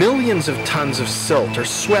plateau, millions of tons of silt are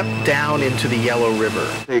swept down into the Yellow River.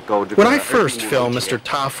 When I first filmed Mr.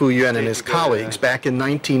 Ta Fuyuan and his colleagues back in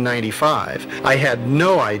 1995, I had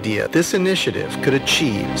no idea this initiative could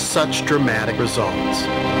achieve such dramatic results.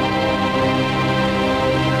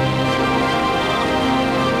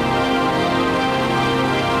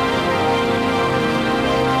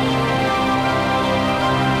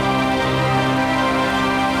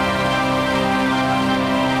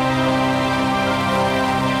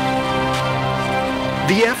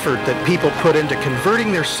 The effort that people put into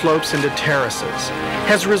converting their slopes into terraces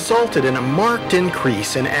has resulted in a marked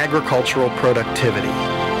increase in agricultural productivity.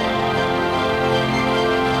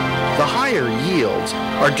 The higher yields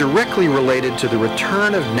are directly related to the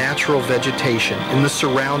return of natural vegetation in the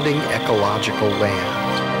surrounding ecological land.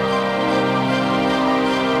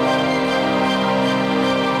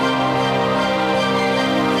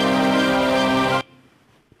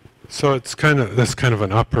 So that's kind of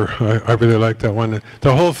an upper. I really like that one.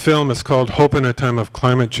 The whole film is called Hope in a Time of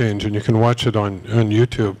Climate Change, and you can watch it on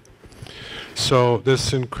YouTube. So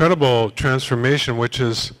this incredible transformation, which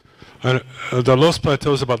is the Los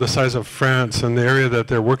Plateaux is about the size of France, and the area that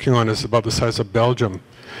they're working on is about the size of Belgium.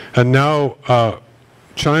 And now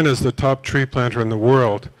China is the top tree planter in the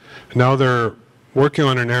world. Now they're working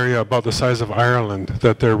on an area about the size of Ireland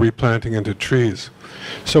that they're replanting into trees.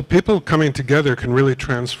 So people coming together can really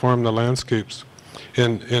transform the landscapes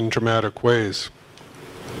in dramatic ways.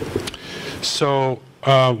 So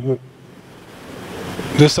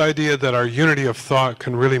this idea that our unity of thought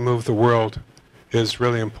can really move the world is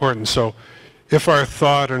really important. So if our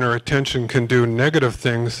thought and our attention can do negative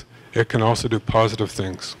things, it can also do positive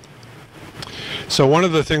things. So one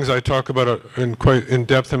of the things I talk about quite in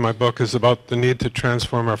depth in my book is about the need to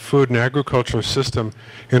transform our food and agricultural system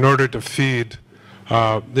in order to feed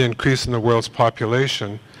the increase in the world's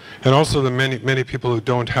population, and also the many people who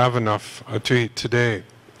don't have enough to eat today.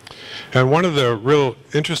 And one of the real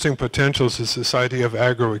interesting potentials is this idea of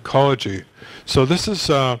agroecology. So this is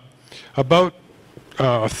about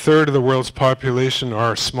a third of the world's population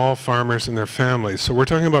are small farmers and their families. So we're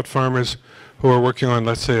talking about farmers who are working on,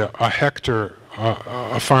 let's say, a hectare.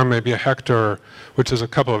 A farm may be a hectare, which is a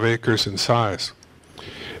couple of acres in size.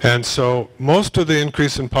 And so most of the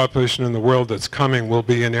increase in population in the world that's coming will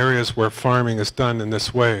be in areas where farming is done in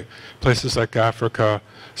this way, places like Africa,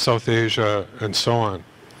 South Asia, and so on.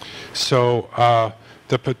 So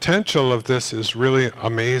the potential of this is really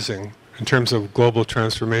amazing in terms of global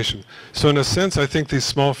transformation. So in a sense, I think these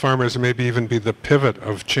small farmers maybe even be the pivot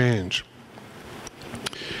of change.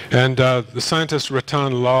 And the scientist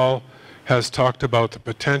Ratan Lal has talked about the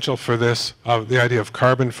potential for this, the idea of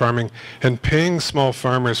carbon farming, and paying small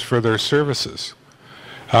farmers for their services.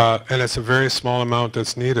 And it's a very small amount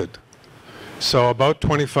that's needed. So about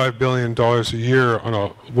 $25 billion a year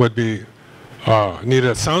would be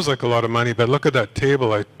needed. It sounds like a lot of money, but look at that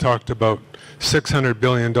table. I talked about $600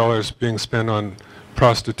 billion being spent on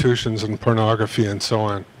prostitutions and pornography and so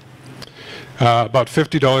on. About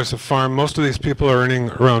 $50 a farm. Most of these people are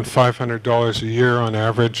earning around $500 a year on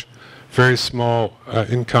average. Very small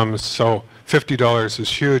incomes, so $50 is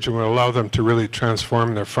huge and will allow them to really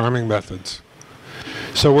transform their farming methods.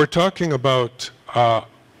 So we're talking about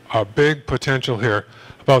a big potential here.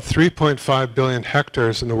 About 3.5 billion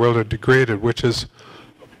hectares in the world are degraded, which is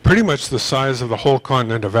pretty much the size of the whole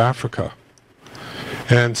continent of Africa.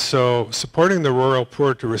 And so supporting the rural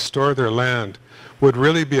poor to restore their land would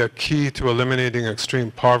really be a key to eliminating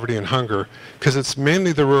extreme poverty and hunger, because it's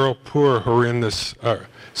mainly the rural poor who are in this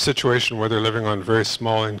situation where they're living on very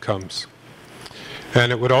small incomes.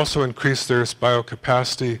 And it would also increase their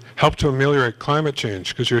biocapacity, help to ameliorate climate change,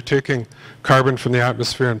 because you're taking carbon from the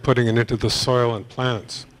atmosphere and putting it into the soil and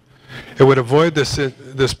plants. It would avoid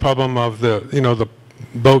this problem of the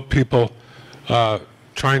boat people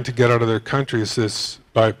trying to get out of their countries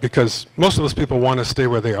because most of those people want to stay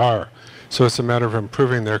where they are. So it's a matter of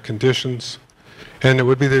improving their conditions. And it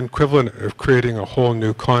would be the equivalent of creating a whole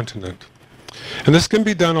new continent. And this can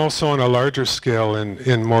be done also on a larger scale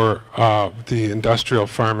in more the industrial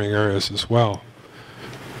farming areas as well.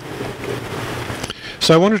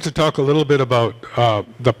 So I wanted to talk a little bit about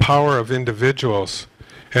the power of individuals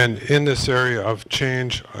and in this area of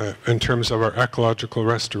change in terms of our ecological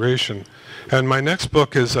restoration. And my next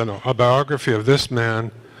book is a biography of this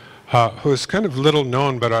man who is kind of little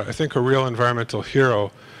known, but I think a real environmental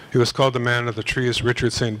hero. He was called the Man of the Trees,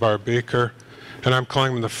 Richard St. Barr Baker, and I'm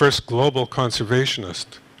calling him the first global conservationist.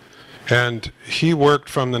 And he worked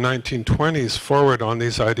from the 1920s forward on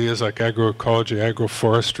these ideas like agroecology,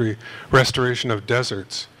 agroforestry, restoration of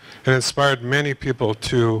deserts, and inspired many people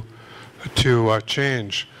to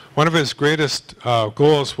change. One of his greatest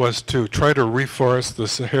goals was to try to reforest the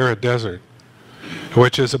Sahara Desert,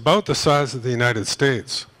 which is about the size of the United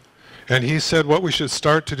States. And he said what we should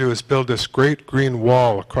start to do is build this great green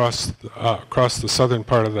wall across the southern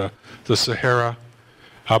part of the Sahara,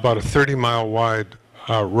 about a 30-mile wide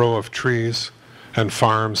row of trees and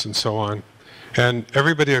farms and so on. And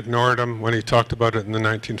everybody ignored him when he talked about it in the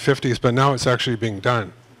 1950s, but now it's actually being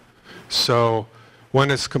done. So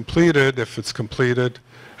when it's completed, if it's completed,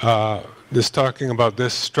 this talking about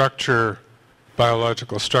this structure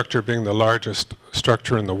biological structure being the largest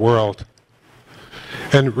structure in the world.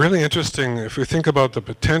 And really interesting, if we think about the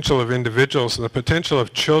potential of individuals and the potential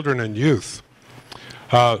of children and youth,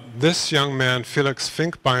 this young man, Felix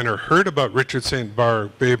Finkbeiner, heard about Richard St.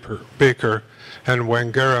 Baker and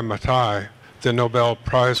Wangari Maathai, the Nobel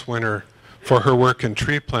Prize winner for her work in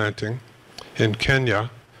tree planting in Kenya.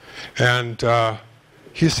 And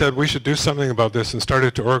he said we should do something about this and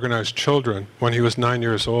started to organize children when he was 9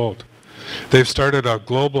 years old. They've started a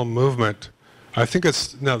global movement. I think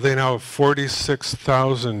they now have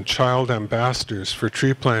 46,000 child ambassadors for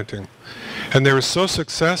tree planting. And they were so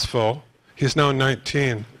successful, he's now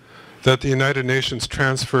 19, that the United Nations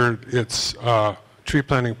transferred its tree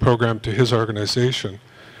planting program to his organization.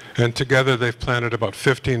 And together they've planted about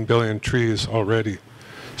 15 billion trees already.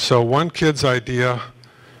 So one kid's idea,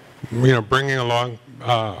 bringing along,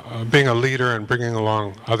 being a leader and bringing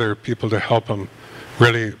along other people to help him,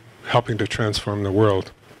 really helping to transform the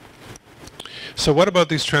world. So what about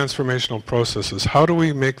these transformational processes? How do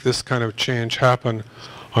we make this kind of change happen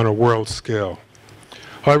on a world scale?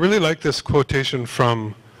 Well, I really like this quotation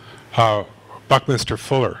from Buckminster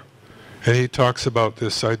Fuller. And he talks about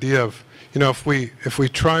this idea of, if we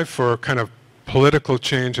try for kind of political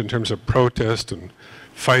change in terms of protest and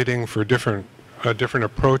fighting for different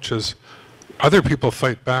approaches, other people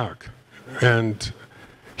fight back. And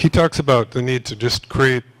he talks about the need to just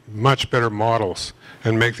create much better models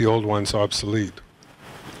and make the old ones obsolete.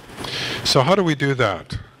 So how do we do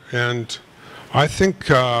that? And I think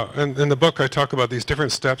in the book I talk about these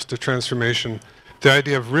different steps to transformation, the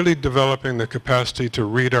idea of really developing the capacity to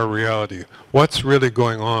read our reality. What's really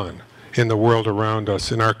going on in the world around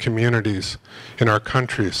us, in our communities, in our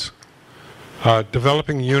countries.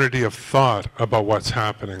 Developing unity of thought about what's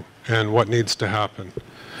happening and what needs to happen.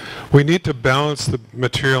 We need to balance the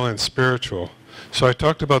material and spiritual. So I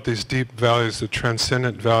talked about these deep values, the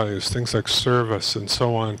transcendent values, things like service and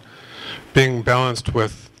so on, being balanced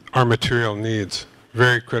with our material needs,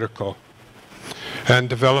 very critical. And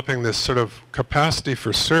developing this sort of capacity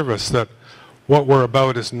for service, that what we're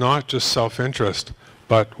about is not just self-interest,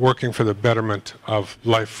 but working for the betterment of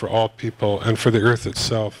life for all people and for the earth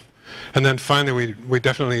itself. And then finally, we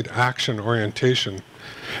definitely need action orientation.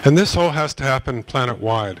 And this all has to happen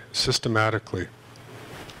planet-wide, systematically.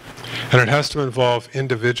 And it has to involve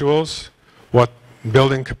individuals,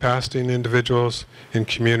 building capacity in individuals, in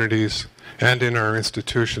communities, and in our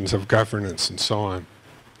institutions of governance and so on.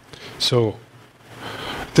 So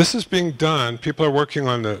this is being done. People are working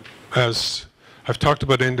on as I've talked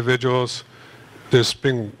about individuals, there's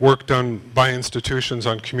being work done by institutions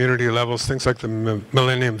on community levels, things like the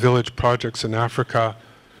Millennium Village projects in Africa.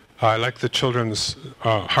 I like the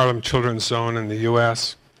Harlem Children's Zone in the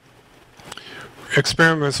US.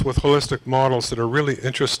 Experiments with holistic models that are really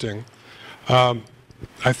interesting.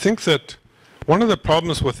 I think that one of the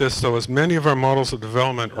problems with this, though, is many of our models of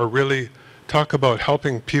development are really talk about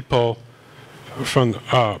helping people from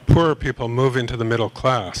poorer people move into the middle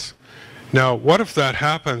class. Now, what if that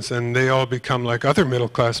happens and they all become like other middle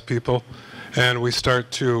class people and we start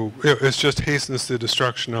to, it just hastens the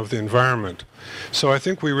destruction of the environment. So I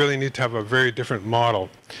think we really need to have a very different model.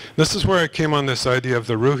 This is where I came on this idea of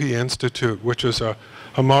the Ruhi Institute, which is a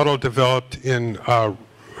model developed in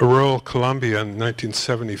rural Colombia in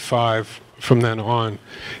 1975 from then on,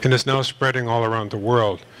 and is now spreading all around the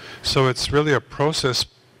world. So it's really a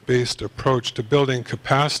process-based approach to building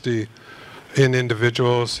capacity in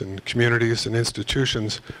individuals and communities and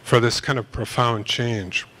institutions for this kind of profound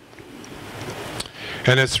change.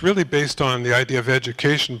 And it's really based on the idea of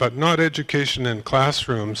education, but not education in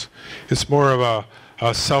classrooms. It's more of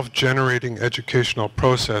a self-generating educational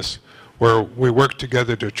process where we work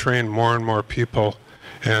together to train more and more people,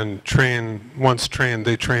 and once trained,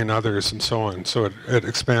 they train others and so on. So it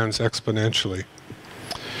expands exponentially.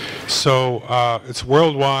 So it's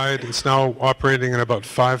worldwide. It's now operating in about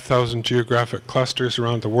 5,000 geographic clusters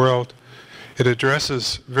around the world. It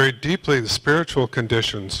addresses very deeply the spiritual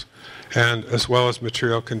conditions and as well as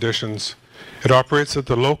material conditions. It operates at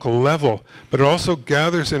the local level, but it also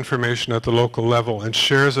gathers information at the local level and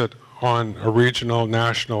shares it on a regional,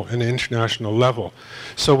 national, and international level.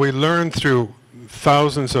 So we learn through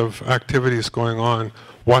thousands of activities going on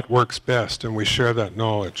what works best, and we share that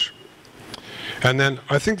knowledge. And then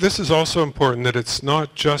I think this is also important, that it's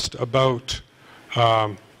not just about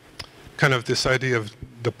kind of this idea of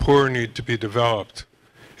the poor need to be developed.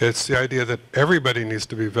 It's the idea that everybody needs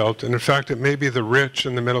to be developed. And in fact, it may be the rich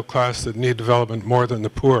and the middle class that need development more than the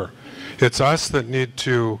poor. It's us that need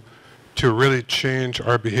to really change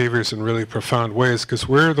our behaviors in really profound ways, because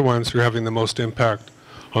we're the ones who are having the most impact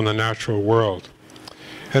on the natural world.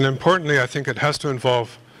 And importantly, I think it has to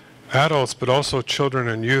involve adults, but also children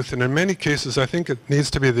and youth. And in many cases, I think it needs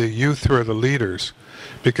to be the youth who are the leaders,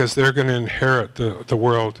 because they're going to inherit the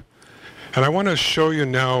world. And I want to show you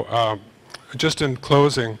now, just in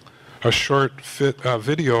closing, a short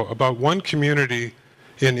video about one community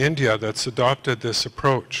in India that's adopted this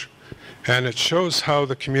approach. And it shows how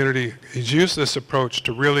the community has used this approach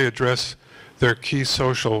to really address their key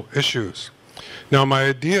social issues. Now, my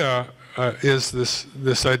idea is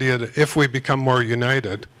this idea that if we become more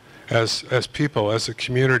united as people, as a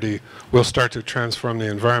community, we'll start to transform the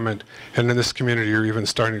environment. And in this community, you're even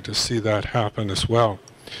starting to see that happen as well.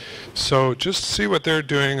 So just see what they're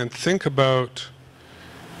doing and think about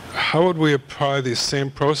how would we apply the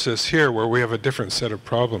same process here where we have a different set of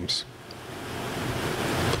problems.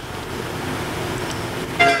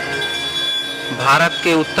 Bharat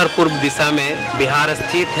के उत्तर पूर्व दिशा में बिहार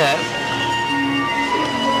स्थित है।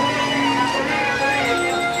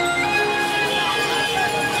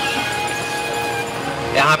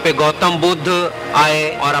 यहाँ पे गौतम बुद्ध आए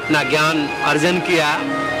और अपना ज्ञान अर्जन किया।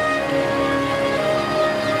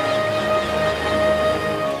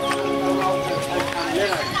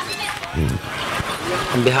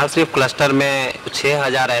 बिहार शरीफ क्लस्टर में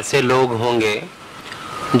 6000 ऐसे लोग होंगे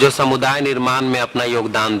जो समुदाय निर्माण में अपना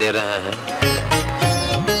योगदान दे रहे हैं।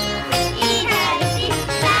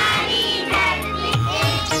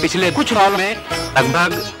 पिछले कुछ साल में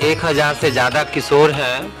लगभग 1000 से ज्यादा किशोर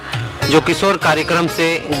हैं जो किशोर कार्यक्रम से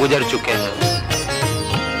गुजर चुके हैं।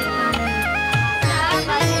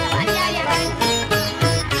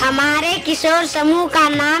 हमारे किशोर समूह का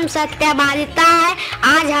नाम सत्यबालिता है।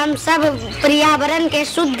 आज हम सब पर्यावरण के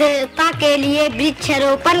शुद्धता के लिए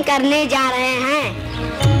वृक्षारोपण करने जा रहे हैं।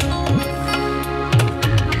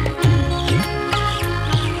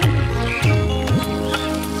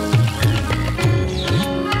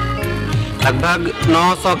 लगभग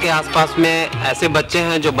 900 के आसपास में ऐसे बच्चे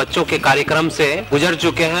हैं जो बच्चों के कार्यक्रम से गुजर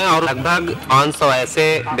चुके हैं और लगभग 500 ऐसे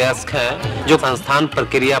वयस्क हैं जो संस्थान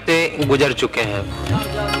प्रक्रिया से गुजर चुके हैं।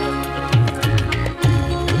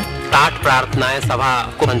 60 प्रार्थनाएं सभा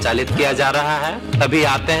को संचालित किया जा रहा है। सभी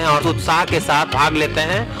आते हैं और उत्साह के साथ भाग लेते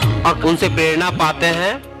हैं और उनसे प्रेरणा पाते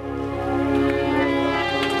हैं।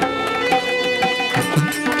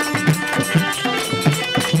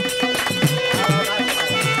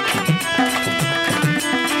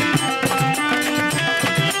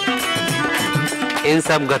 इन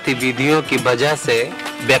सब गतिविधियों की वजह से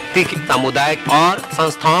व्यक्ति की समुदाय और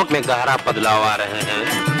संस्थाओं में गहरा बदलाव आ रहे हैं।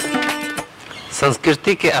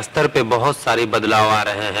 संस्कृति के स्तर पे बहुत सारे बदलाव आ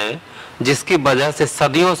रहे हैं, जिसकी वजह से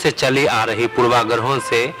सदियों से चली आ रही पूर्वाग्रहों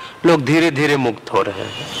से लोग धीरे धीरे मुक्त हो रहे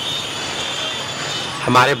हैं।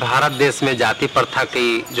 हमारे भारत देश में जाति प्रथा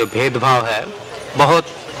की जो भेदभाव है बहुत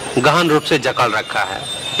गहन रूप से जकड़ रखा है।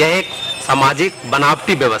 यह एक सामाजिक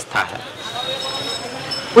बनावटी व्यवस्था है।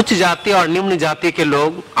 उच्च जाति और निम्न जाति के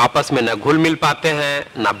लोग आपस में न घुल मिल पाते हैं,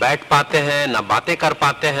 न बैठ पाते हैं, न बातें कर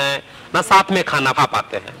पाते हैं, न साथ में खाना खा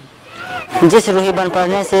पाते हैं। जिस रूही बन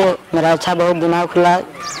पढ़ने से मेरा अच्छा बहुत दिमाग खुला।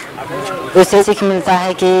 उससे सीख मिलता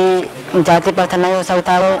है कि जाति प्रथा नहीं हो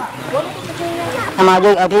सकता है। हम आज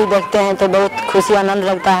अभी देखते हैं तो बहुत खुशी आनंद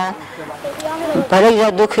लगता है। भले यह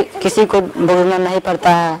दुख किसी को भोगना नहीं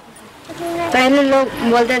पड़ता है। पहले लोग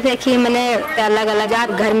बोलते थे कि मैंने अलग अलग जात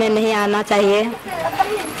घर में नहीं आना चाहिए,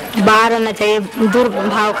 बाहर आना चाहिए, दूर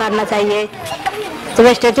भाव करना चाहिए।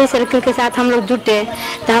 तो स्टडी सर्कल के साथ हम लोग जुटे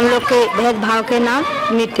तो हम लोग के भेदभाव के नाम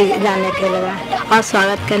मिट जाने के लगा और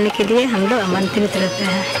स्वागत करने के लिए हम लोग आमंत्रित रहते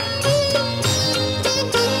हैं।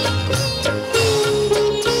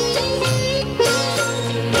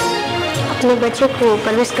 अपने बच्चों को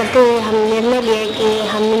प्रवेश करते हुए हम निर्णय लिए कि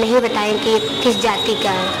हम नहीं बताएं कि किस जाति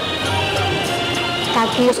का है,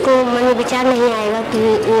 ताकि उसको मन में विचार नहीं आएगा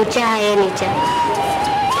कि ऊंचा है या नीचा,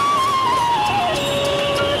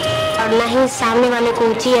 और न ही सामने वाले को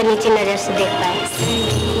ऊंची या नीची नजर से देख पाए।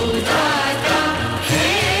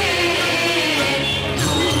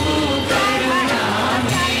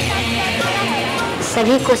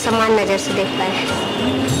 सभी को समान नजर से देख पाए।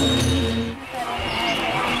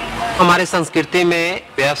 हमारे संस्कृति में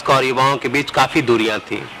वयस्क और युवाओं के बीच काफी दूरियां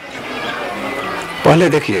थी। पहले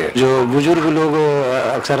देखिए, जो बुजुर्ग लोग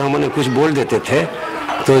अक्सर हमने कुछ बोल देते थे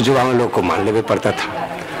तो युवाओं लोग को मानने भी पड़ता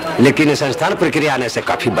था, लेकिन संस्थान प्रक्रिया आने से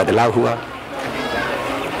काफी बदलाव हुआ।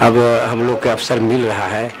 अब हम लोग के अवसर मिल रहा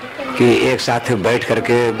है कि एक साथ बैठ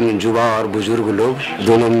करके युवा और बुजुर्ग लोग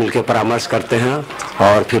दोनों मिलकर परामर्श करते हैं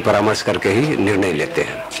और फिर परामर्श करके ही निर्णय लेते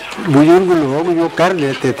हैं। बुजुर्ग लोग जो कर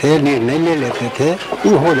लेते थे, निर्णय ले लेते थे,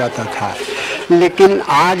 वो हो जाता था। लेकिन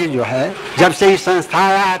आज जो है, जब से ये संस्था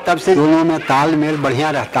आया है तब से दोनों में तालमेल बढ़िया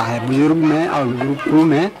रहता है, बुजुर्ग में और बुजुर्गों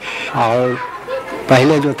में, और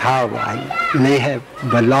पहले जो था नहीं है,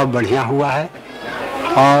 बदलाव बढ़िया हुआ है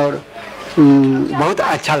और बहुत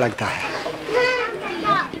अच्छा लगता है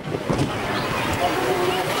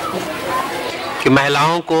कि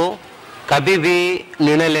महिलाओं को कभी भी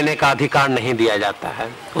निर्णय लेने का अधिकार नहीं दिया जाता है,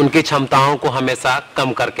 उनकी क्षमताओं को हमेशा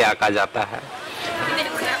कम करके आंका जाता है।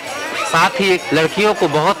 साथ ही लड़कियों को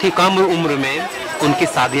बहुत ही कम उम्र में उनकी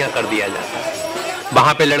शादियां कर दिया जाता है।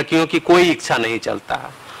 वहाँ पे लड़कियों की कोई इच्छा नहीं चलता,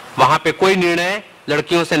 वहाँ पे कोई निर्णय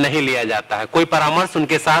लड़कियों से नहीं लिया जाता है, कोई परामर्श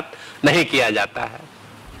उनके साथ नहीं किया जाता है।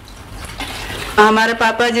 हमारे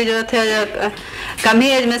पापा जी जो थे कम ही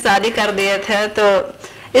एज में शादी कर दिए थे, तो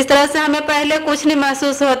इस तरह से हमें पहले कुछ नहीं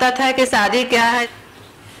महसूस होता था कि शादी क्या है।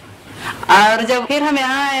 और जब फिर हम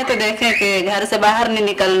यहाँ आए तो देखें कि घर से बाहर नहीं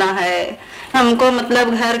निकलना है, हमको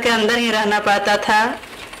मतलब घर के अंदर ही रहना पड़ता था।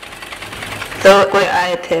 तो कोई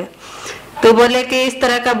आए थे तो बोले कि इस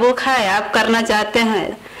तरह का बुक है, आप करना चाहते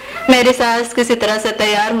हैं। मेरी सास किसी तरह से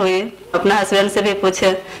तैयार हुई, अपना हस्बैंड से भी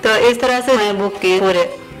पूछे, तो इस तरह से मैं बुक की पूरे।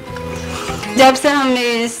 जब से हम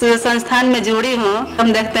इस संस्थान में जुड़ी हूँ,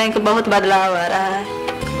 हम देखते हैं कि बहुत बदलाव आ रहा है,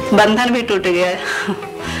 बंधन भी टूट गया है।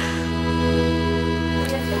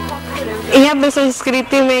 यहाँ पे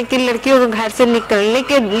संस्कृति में कि लड़कियों को घर से निकलने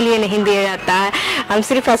के लिए नहीं दिया जाता है। हम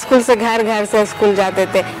सिर्फ स्कूल से घर, घर से स्कूल जाते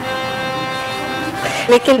थे।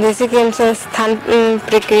 लेकिन जैसे कि हम संस्थान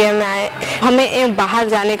प्रक्रिया में आए, हमें बाहर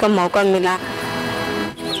जाने का मौका मिला।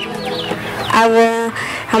 अब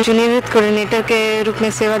हम चुनिंदा कोऑर्डिनेटर के रूप में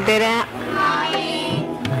सेवा दे रहे हैं।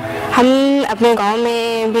 हम अपने गांव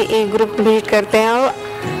में भी एक ग्रुप विजिट करते हैं और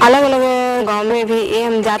अलग अलग गांव में भी ये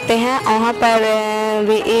हम जाते हैं, वहाँ पर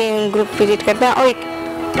भी ये ग्रुप विजिट करते हैं और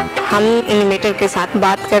हम एनिमेटर के साथ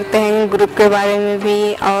बात करते हैं ग्रुप के बारे में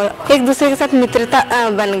भी, और एक दूसरे के साथ मित्रता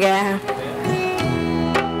बन गया है।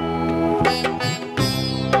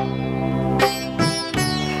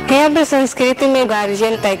 यहाँ पर संस्कृति में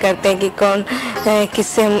गार्जियन तय करते हैं कि कौन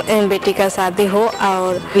किससे बेटी का शादी हो,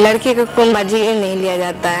 और लड़की को कोई मर्जी नहीं लिया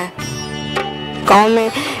जाता है। गांव में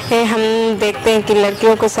हम देखते हैं कि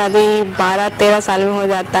लड़कियों को शादी 12-13 साल में हो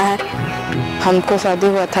जाता है। हमको शादी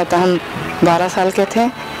हुआ था तो हम 12 साल के थे,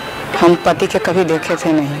 हम पति के कभी देखे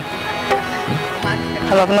थे नहीं।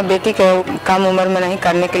 हम अपना बेटी के कम उम्र में नहीं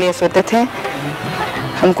करने के लिए सोचते थे।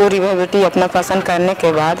 हमको रिवा बेटी अपना पसंद करने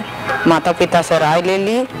के बाद माता पिता से राय ले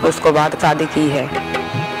ली, उसको बाद शादी की है।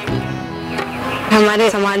 हमारे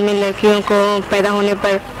समाज में लड़कियों को पैदा होने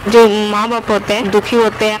पर जो माँ बाप होते हैं दुखी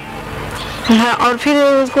होते हैं, और फिर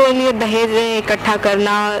उसको लिए दहेज इकट्ठा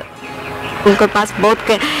करना, उनके पास बहुत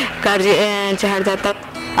कर्ज चढ़ जाता।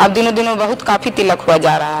 अब दिनों दिनों बहुत काफी तिलक हुआ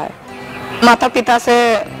जा रहा है। माता पिता से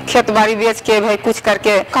खेत बाड़ी बेच के भाई कुछ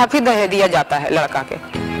करके काफी दहेज दिया जाता है लड़का के।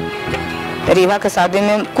 रीवा के शादी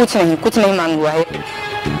में कुछ नहीं मांग हुआ है।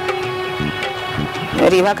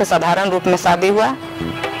 रीवा के साधारण रूप में शादी हुआ।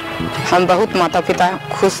 हम बहुत माता पिता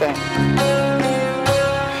खुश हैं।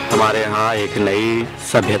 हमारे यहाँ एक नई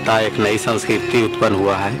सभ्यता, एक नई संस्कृति उत्पन्न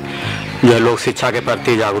हुआ है, जो लोग शिक्षा के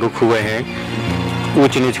प्रति जागरूक हुए हैं।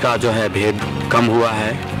 ऊंच नीच का जो है भेद कम हुआ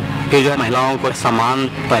है। फिर जो है महिलाओं को सम्मान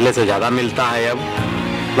पहले से ज़्यादा मिलता है। अब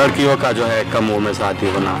लड़कियों का जो है कम उम्र में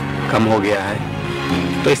शादी होना कम हो गया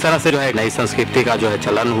है। तो इस तरह से जो है नई संस्कृति का जो है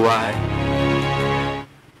चलन हुआ है।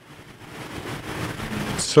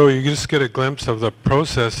 So you just get a glimpse of the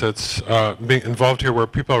process that's being involved here, where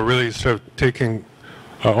people are really sort of taking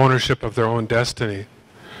ownership of their own destiny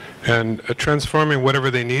and transforming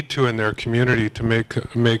whatever they need to in their community to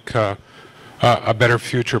make a better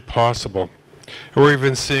future possible. And we're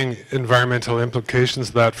even seeing environmental implications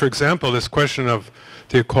of that. For example, this question of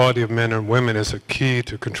the equality of men and women is a key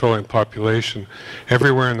to controlling population.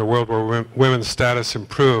 Everywhere in the world where women's status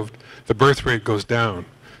improved, the birth rate goes down.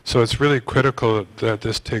 So it's really critical that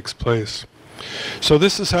this takes place. So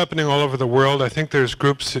this is happening all over the world. I think there's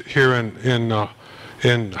groups here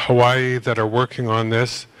in Hawaii that are working on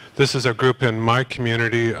this. This is a group in my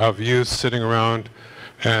community of youth sitting around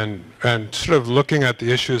and sort of looking at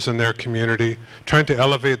the issues in their community, trying to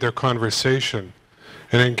elevate their conversation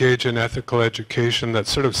and engage in ethical education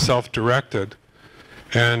that's sort of self-directed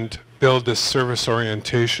and build this service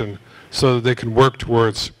orientation so that they can work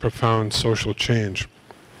towards profound social change.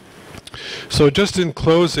 So just in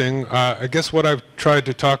closing, I guess what I've tried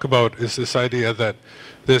to talk about is this idea that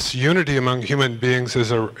this unity among human beings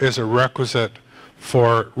is a requisite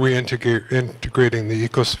for reintegrating the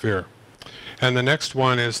ecosphere. And the next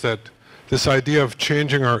one is that this idea of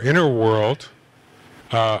changing our inner world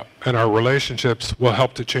and our relationships will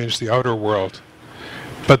help to change the outer world.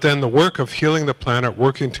 But then the work of healing the planet,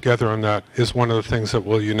 working together on that, is one of the things that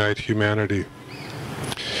will unite humanity.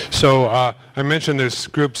 So I mentioned there's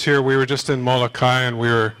groups here. We were just in Molokai and we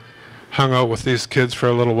were hung out with these kids for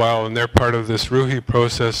a little while, and they're part of this Ruhi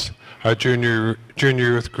process, a junior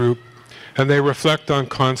youth group, and they reflect on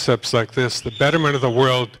concepts like this. The betterment of the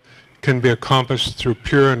world can be accomplished through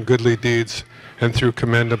pure and goodly deeds and through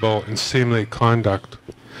commendable and seemly conduct.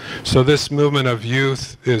 So this movement of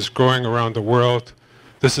youth is growing around the world.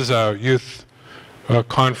 This is a youth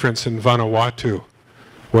conference in Vanuatu,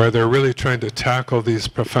 where they're really trying to tackle these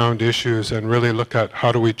profound issues and really look at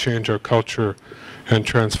how do we change our culture and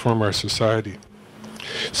transform our society.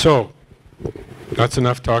 So that's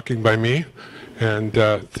enough talking by me, and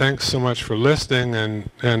thanks so much for listening,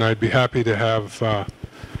 and I'd be happy to have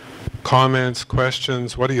comments,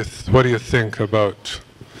 questions. What do you think about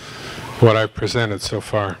what I've presented so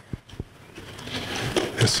far?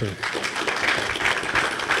 Yes, sir.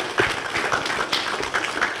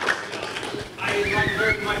 I like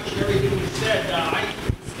very much everything you said.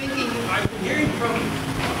 I've been hearing from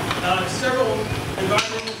several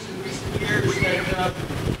environmentalists in recent years that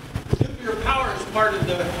nuclear power is part of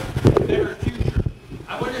the better future.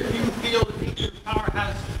 I wonder if you feel that nuclear power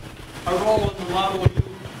has a role in the model you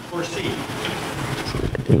foresee.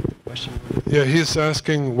 Yeah, he's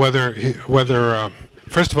asking whether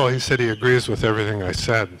first of all, he said he agrees with everything I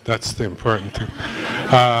said. That's the important thing.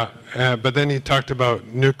 But then he talked about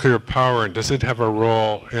nuclear power and does it have a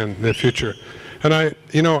role in the future? And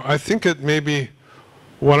I think it may be,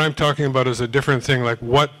 what I'm talking about is a different thing, like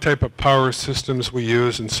what type of power systems we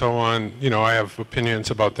use and so on. I have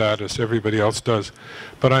opinions about that, as everybody else does.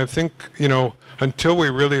 But I think, until we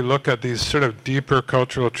really look at these sort of deeper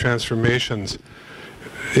cultural transformations,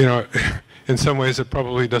 in some ways it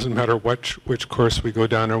probably doesn't matter which course we go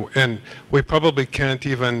down, and we probably can't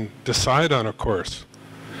even decide on a course.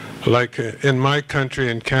 Like in my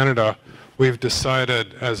country, in Canada, we've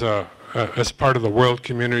decided as part of the world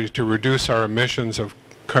community to reduce our emissions of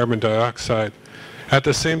carbon dioxide. At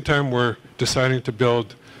the same time, we're deciding to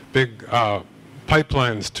build big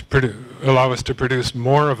pipelines to allow us to produce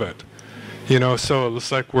more of it. So it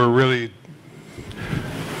looks like we're really,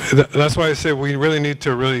 that's why I say we really need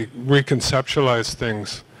to really reconceptualize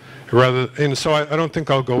things and so I don't think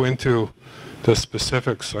I'll go into the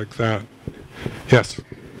specifics like that. Yes.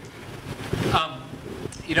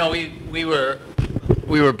 We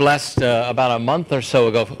were blessed about a month or so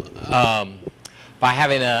ago by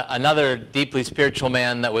having another deeply spiritual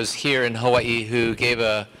man that was here in Hawaii who gave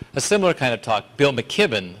a similar kind of talk, Bill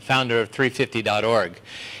McKibben, founder of 350.org.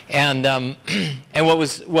 And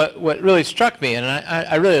what really struck me, and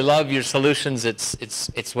I really love your solutions.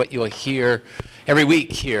 It's what you'll hear every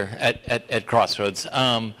week here at Crossroads.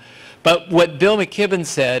 But what Bill McKibben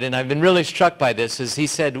said, and I've been really struck by this, is he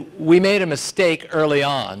said we made a mistake early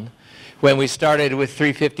on when we started with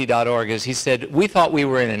 350.org. Is he said we thought we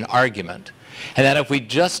were in an argument, and that if we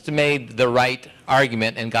just made the right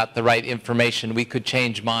argument and got the right information, we could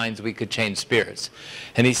change minds, we could change spirits.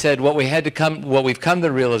 And he said what we've come to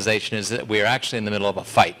the realization is that we are actually in the middle of a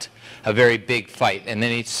fight, a very big fight. And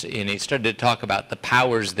then he started to talk about the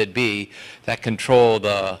powers that be that control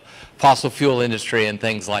the fossil fuel industry and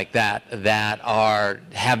things like that, that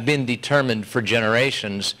have been determined for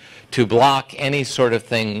generations to block any sort of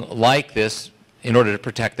thing like this in order to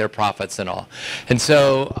protect their profits and all. And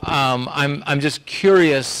so I'm just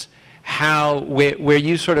curious where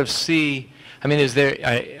you sort of see, I mean,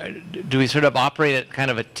 do we sort of operate at kind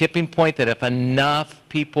of a tipping point that if enough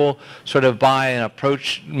people sort of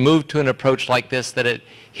move to an approach like this, that it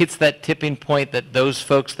hits that tipping point that those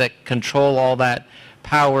folks that control all that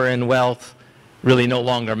power and wealth really no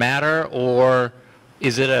longer matter? Or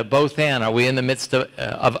is it a both and? Are we in the midst of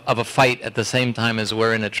a fight at the same time as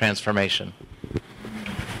we're in a transformation?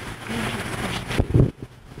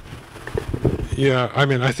 Yeah, I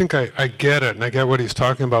mean, I think I get it, and I get what he's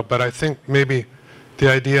talking about, but I think maybe the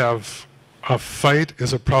idea of a fight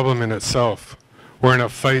is a problem in itself. We're in a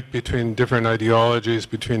fight between different ideologies,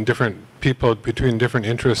 between different people, between different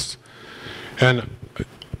interests. And,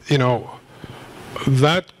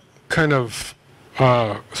 that kind of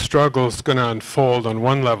struggle is going to unfold on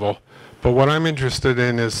one level, but what I'm interested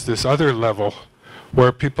in is this other level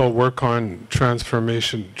where people work on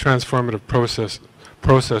transformative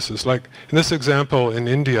processes. Like in this example in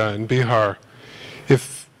India, in Bihar,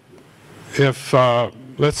 if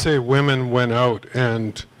let's say women went out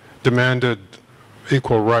and demanded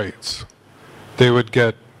equal rights, they would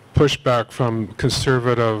get pushback from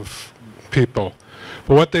conservative people.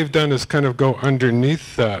 But what they've done is kind of go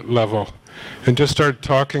underneath that level and just start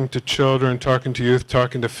talking to children, talking to youth,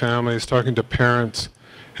 talking to families, talking to parents,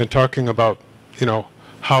 and talking about,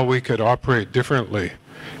 how we could operate differently.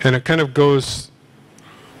 And it kind of goes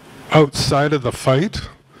outside of the fight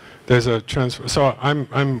there's a transfer. So I'm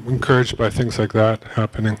encouraged by things like that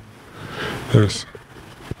happening.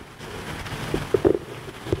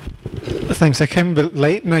 Thanks. I came a bit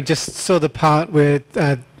late, and I just saw the part with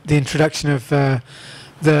the introduction of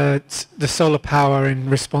the solar power in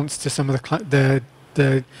response to some of the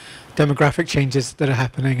demographic changes that are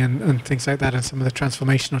happening and things like that, and some of the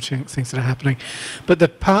transformational things that are happening. But the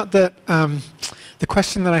part that the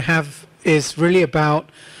question that I have is really about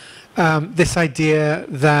this idea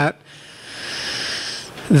that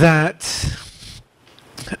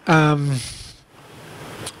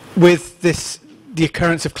with the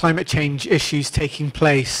occurrence of climate change issues taking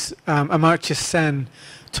place, Amartya Sen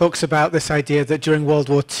talks about this idea that during World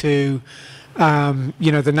War II,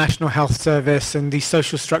 the National Health Service and these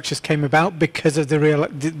social structures came about because of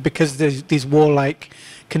these warlike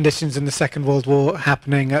conditions in the Second World War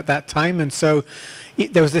happening at that time, and so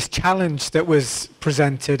there was this challenge that was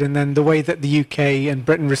presented, and then the way that the UK and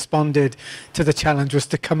Britain responded to the challenge was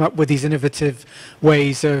to come up with these innovative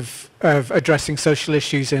ways of addressing social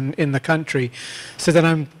issues in the country. So then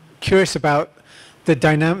I'm curious about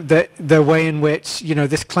the way in which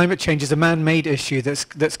this climate change is a man-made issue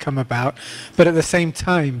that's come about, but at the same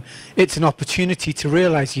time it's an opportunity to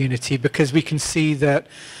realize unity, because we can see that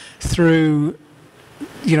through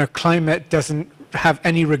climate doesn't have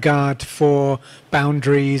any regard for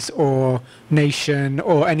boundaries or nation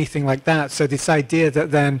or anything like that. So this idea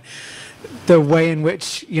that then the way in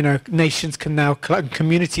which nations can now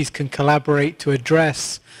communities can collaborate to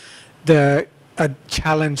address a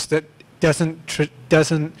challenge that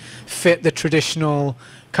doesn't fit the traditional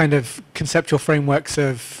kind of conceptual frameworks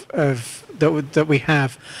that we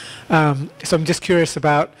have. So I'm just curious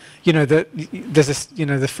about there's this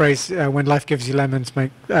the phrase when life gives you lemons,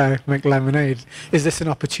 make lemonade. Is this an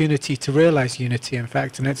opportunity to realize unity, in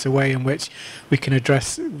fact, and it's a way in which we can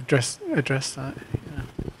address that?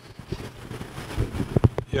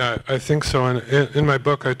 Yeah, I think so. And in my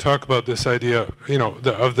book, I talk about this idea,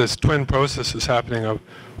 of this twin processes happening, of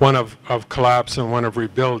one of collapse and one of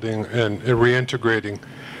rebuilding and reintegrating.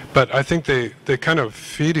 But I think they kind of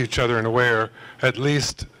feed each other in a way, or at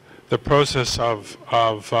least the process of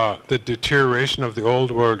the deterioration of the old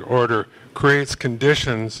world order creates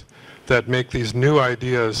conditions that make these new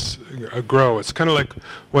ideas grow. It's kind of like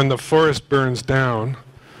when the forest burns down,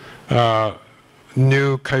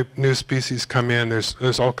 new species come in.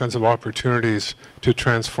 There's all kinds of opportunities to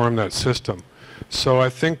transform that system. So I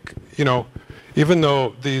think even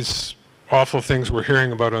though these awful things we're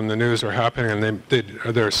hearing about on the news are happening and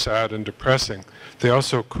they're sad and depressing, they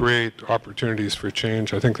also create opportunities for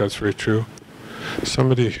change. I think that's very true.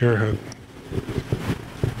 Somebody here had...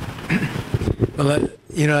 Well,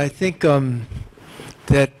 I think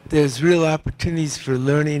that there's real opportunities for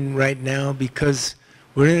learning right now, because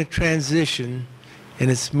we're in a transition and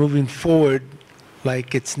it's moving forward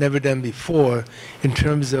like it's never done before in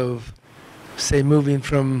terms of, say, moving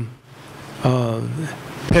from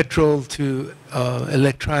petrol to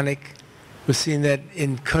electronic. We're seeing that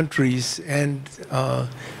in countries and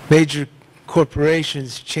major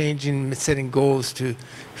corporations changing, setting goals to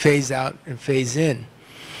phase out and phase in.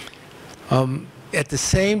 At the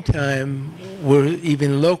same time, we're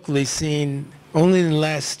even locally seeing, only in the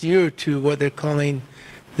last year or two, what they're calling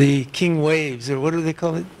the king waves, or what do they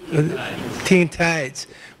call it? King tides.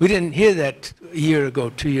 We didn't hear that a year ago,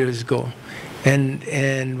 2 years ago.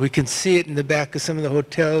 And we can see it in the back of some of the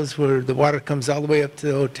hotels where the water comes all the way up to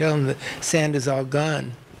the hotel and the sand is all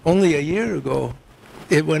gone. Only a year ago,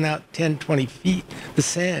 it went out 10, 20 feet, the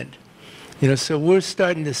sand. So we're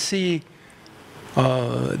starting to see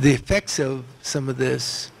the effects of some of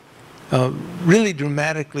this really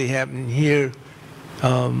dramatically happening here,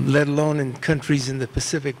 let alone in countries in the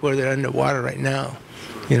Pacific where they're underwater right now.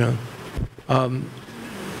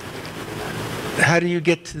 How do you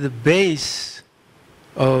get to the base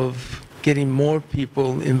of getting more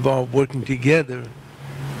people involved working together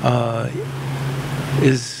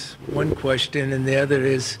is one question, and the other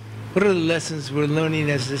is, what are the lessons we're learning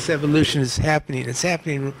as this evolution is happening? It's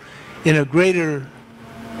happening in a greater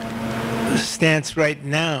stance right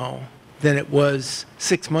now than it was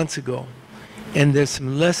 6 months ago, and there's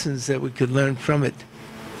some lessons that we could learn from it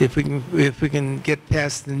if we can get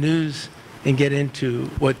past the news and get into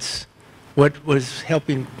what was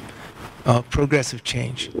helping progressive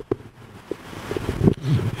change.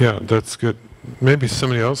 Yeah, that's good. Maybe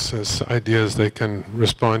somebody else has ideas they can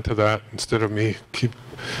respond to that instead of me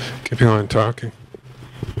keeping on talking.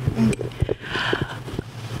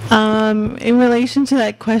 In relation to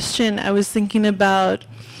that question, I was thinking about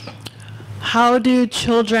how do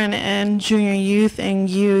children and junior youth and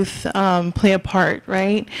youth play a part,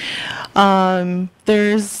 right?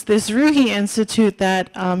 there's this Ruhi Institute that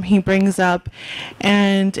he brings up,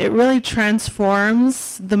 and it really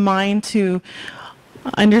transforms the mind to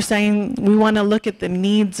understanding we want to look at the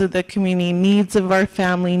needs of the community, needs of our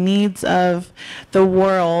family, needs of the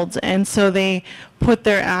world, and so they put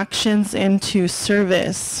their actions into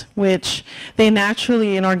service, which they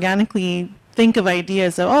naturally and organically think of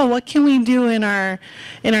ideas of, oh, what can we do in our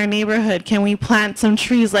neighborhood? Can we plant some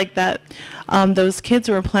trees like that those kids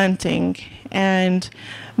were planting? And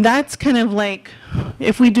that's kind of like,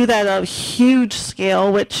 if we do that at a huge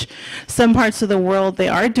scale, which some parts of the world, they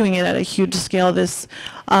are doing it at a huge scale. This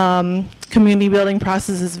community building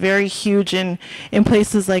process is very huge in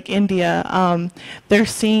places like India. They're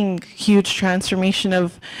seeing huge transformation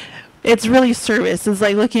of, it's really service. It's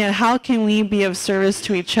like looking at how can we be of service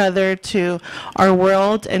to each other, to our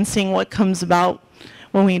world, and seeing what comes about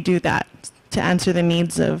when we do that to answer the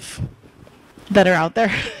needs of that are out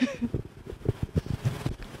there.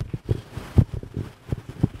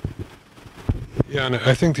 Yeah, and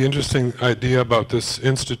I think the interesting idea about this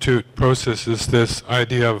institute process is this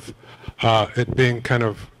idea of it being kind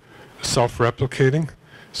of self-replicating.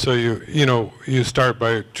 So you start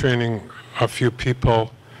by training a few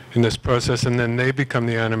people in this process, and then they become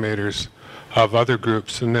the animators of other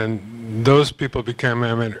groups, and then those people become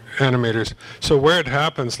animators. So where it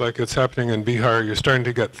happens, like it's happening in Bihar, you're starting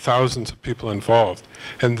to get thousands of people involved,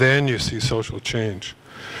 and then you see social change.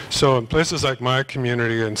 So in places like my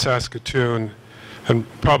community in Saskatoon, and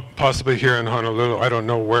possibly here in Honolulu, I don't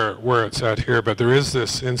know where it's at here, but there is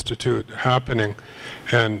this institute happening,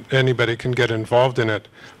 and anybody can get involved in it,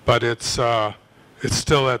 but it's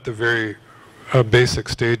still at the very basic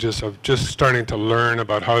stages of just starting to learn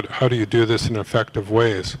about how do you do this in effective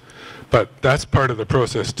ways. But that's part of the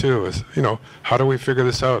process too, is, how do we figure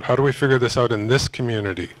this out? How do we figure this out in this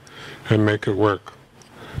community and make it work?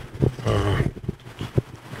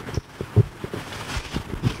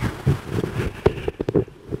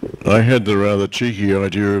 I had the rather cheeky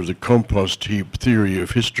idea of the compost heap theory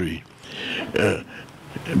of history,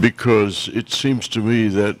 because it seems to me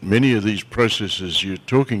that many of these processes you're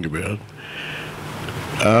talking about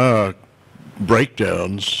are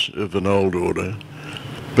breakdowns of an old order,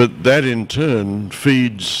 but that in turn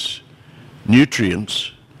feeds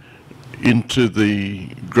nutrients into the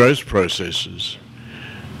growth processes.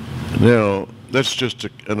 Now, that's just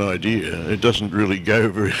an idea. It doesn't really go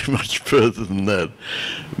very much further than that.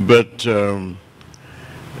 But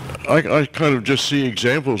I kind of just see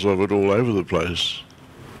examples of it all over the place.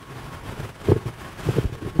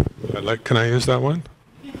 Can I use that one?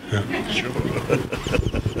 Yeah. Sure.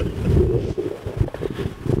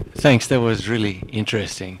 Thanks, that was really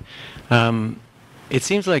interesting. It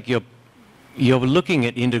seems like you're looking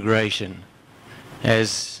at integration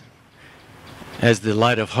as the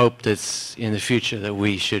light of hope that's in the future that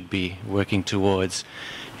we should be working towards.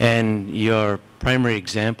 And your primary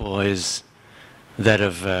example is that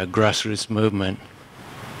of grassroots movement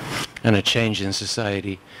and a change in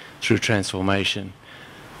society through transformation.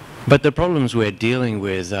 But the problems we're dealing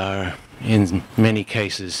with are, in many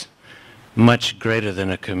cases, much greater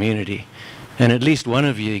than a community. And at least one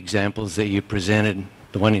of the examples that you presented,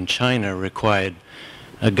 the one in China, required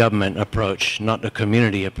a government approach, not a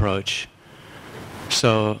community approach.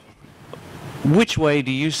 So which way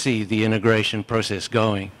do you see the integration process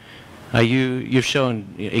going? You've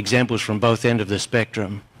shown examples from both ends of the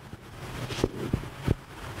spectrum.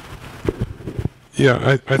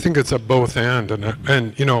 Yeah, I think it's a both and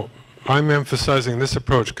I'm emphasizing this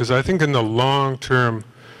approach because I think in the long term,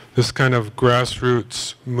 this kind of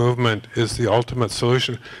grassroots movement is the ultimate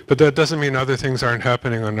solution. But that doesn't mean other things aren't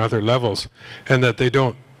happening on other levels and that they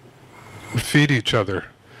don't feed each other.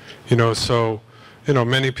 So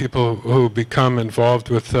many people who become involved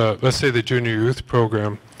with, let's say, the junior youth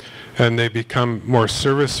program, and they become more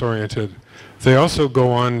service-oriented, they also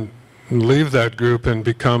go on and leave that group and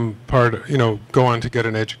become go on to get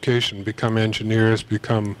an education, become engineers,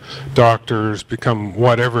 become doctors, become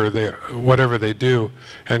whatever they do,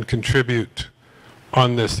 and contribute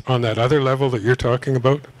on that other level that you're talking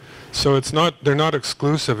about. So they're not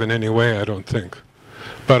exclusive in any way, I don't think.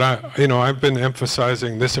 But I've been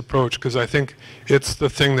emphasizing this approach because I think it's the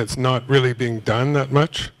thing that's not really being done that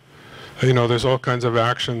much. There's all kinds of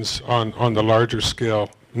actions on the larger scale,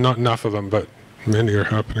 not enough of them, but many are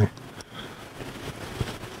happening.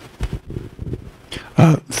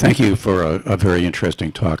 Thank you for a very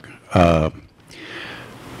interesting talk. I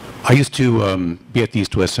used to be at the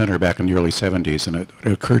East-West Center back in the early 70s, and it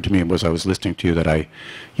occurred to me as I was listening to you that I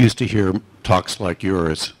used to hear talks like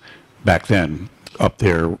yours back then up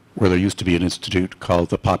there where there used to be an institute called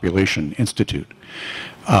the Population Institute.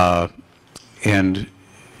 And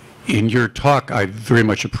in your talk, I very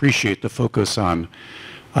much appreciate the focus on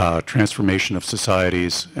transformation of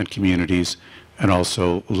societies and communities, and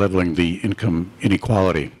also leveling the income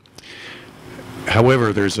inequality.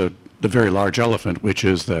 However, there's the very large elephant, which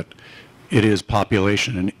is that it is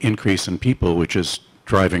population and increase in people which is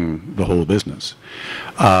driving the whole business.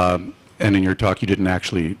 And in your talk, you didn't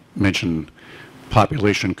actually mention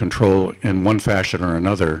population control in one fashion or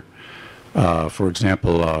another. For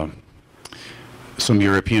example, some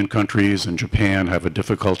European countries and Japan have a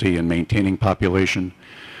difficulty in maintaining population.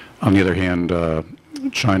 On the other hand,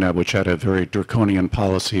 China, which had a very draconian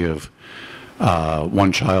policy of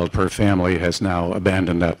one child per family, has now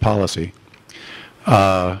abandoned that policy.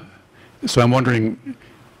 So I'm wondering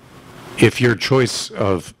if your choice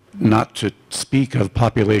of not to speak of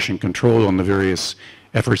population control and the various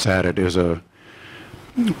efforts at it is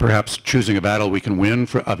perhaps choosing a battle we can win,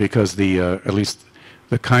 because at least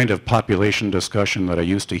the kind of population discussion that I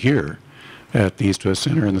used to hear at the East West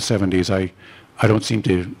Center in the 70s, I don't seem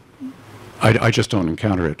to, I just don't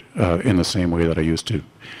encounter it in the same way that I used to.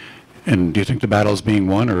 And do you think the battle's being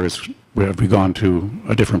won, or have we gone to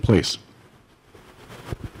a different place?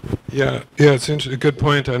 Yeah, it's a good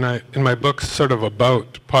point, and in my book, sort of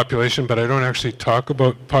about population, but I don't actually talk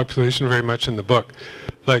about population very much in the book.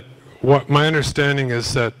 Like, what my understanding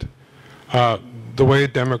is that the way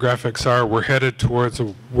demographics are, we're headed towards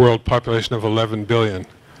a world population of 11 billion,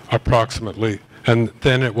 approximately, and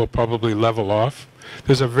then it will probably level off.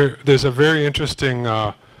 There's a very interesting.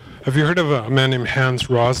 Have you heard of a man named Hans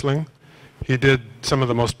Rosling? He did some of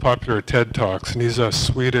the most popular TED Talks, and he's a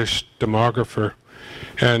Swedish demographer.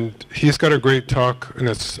 And he's got a great talk, and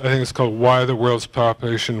I think it's called "Why the World's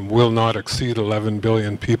Population Will Not Exceed 11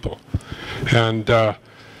 Billion People." And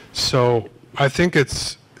so I think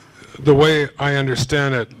it's, the way I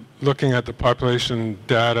understand it, looking at the population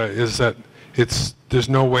data, is that there's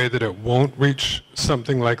no way that it won't reach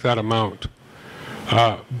something like that amount.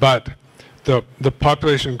 But the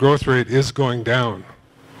population growth rate is going down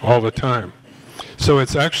all the time. So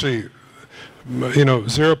it's actually,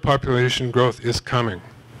 zero population growth is coming.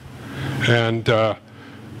 And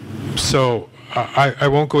so I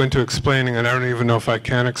won't go into explaining, and I don't even know if I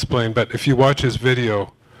can explain, but if you watch his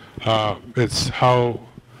video, it's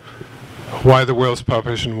why the world's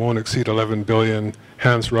population won't exceed 11 billion,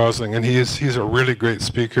 Hans Rosling, and he's a really great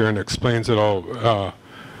speaker and explains it all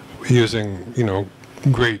using,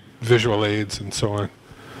 great visual aids and so on.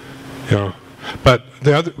 But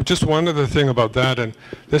just one other thing about that, and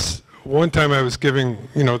this one time I was giving,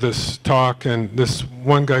 this talk, and this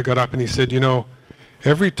one guy got up and he said,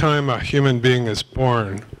 every time a human being is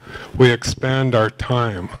born, we expand our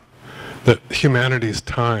time, humanity's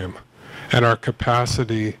time, and our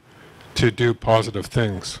capacity to do positive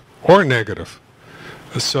things, or negative.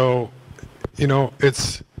 So,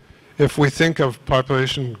 if we think of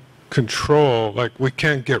population control, like, we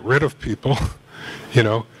can't get rid of people,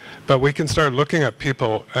 but we can start looking at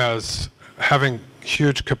people as having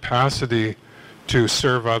huge capacity to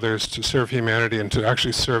serve others, to serve humanity, and to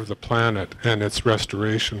actually serve the planet and its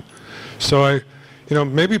restoration. So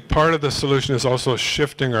maybe part of the solution is also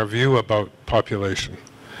shifting our view about population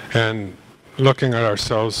and looking at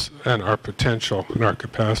ourselves and our potential and our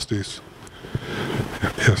capacities.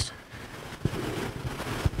 Yes.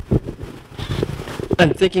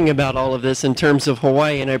 I'm thinking about all of this in terms of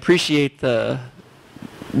Hawaii, and I appreciate the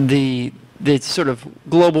sort of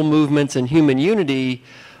global movements and human unity,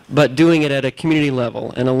 but doing it at a community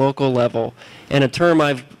level and a local level. And a term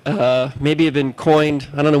I've maybe have been coined,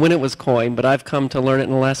 I don't know when it was coined, but I've come to learn it in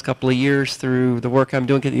the last couple of years through the work I'm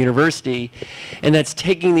doing at the university, and that's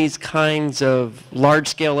taking these kinds of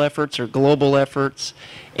large-scale efforts or global efforts,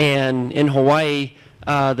 and in Hawaii,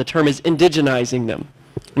 the term is indigenizing them.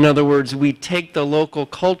 In other words, we take the local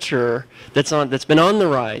culture that's been on the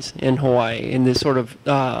rise in Hawaii in this sort of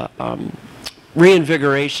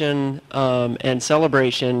reinvigoration and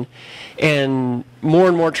celebration, and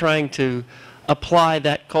more trying to apply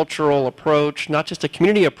that cultural approach, not just a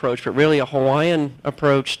community approach, but really a Hawaiian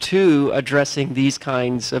approach to addressing these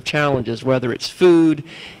kinds of challenges, whether it's food,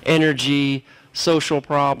 energy, social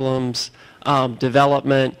problems,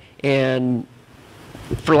 development, and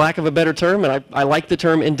for lack of a better term, and I like the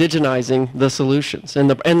term indigenizing the solutions and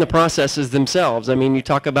the processes themselves. I mean, you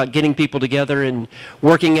talk about getting people together and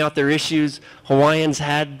working out their issues. Hawaiians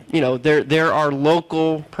had, there are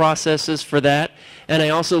local processes for that. And I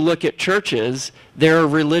also look at churches. There are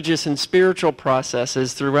religious and spiritual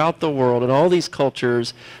processes throughout the world and all these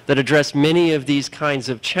cultures that address many of these kinds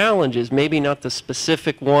of challenges, maybe not the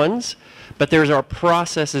specific ones, but there's our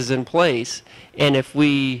processes in place. And if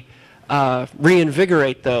we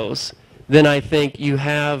reinvigorate those, then I think you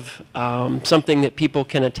have something that people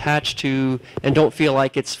can attach to and don't feel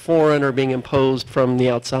like it's foreign or being imposed from the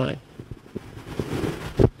outside.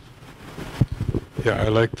 Yeah, I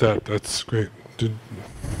like that. That's great.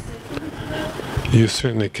 You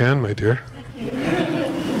certainly can, my dear.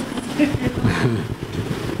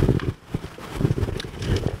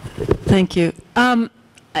 Thank you.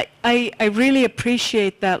 I really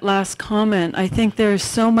appreciate that last comment. I think there's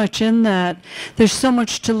so much in that. There's so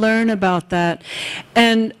much to learn about that.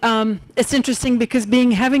 And it's interesting because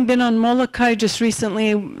having been on Molokai just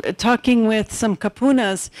recently, talking with some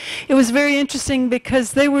kapunas, it was very interesting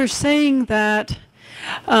because they were saying that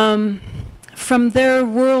from their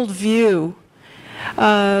worldview,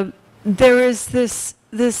 there is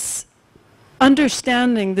this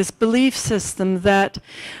understanding, this belief system that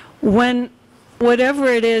whatever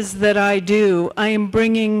it is that I do, I am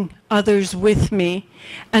bringing others with me,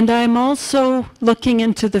 and I'm also looking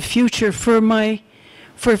into the future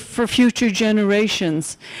for future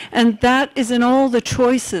generations, and that is in all the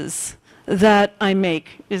choices that I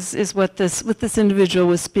make. Is what this individual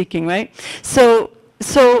was speaking, right? So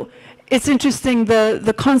it's interesting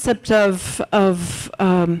the concept of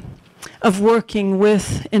working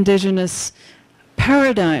with indigenous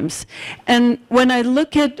paradigms. And when I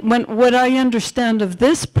look at what I understand of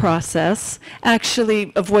this process,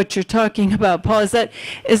 actually of what you're talking about, Paul, is that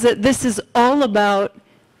this is all about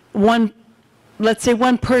let's say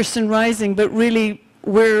one person rising, but really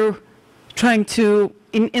we're trying to,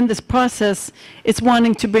 in this process, it's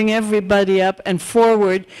wanting to bring everybody up and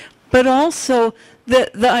forward, but also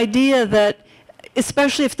the idea that,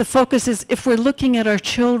 especially if the focus is, if we're looking at our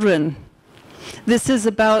children, this is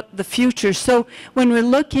about the future. So when we're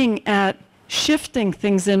looking at shifting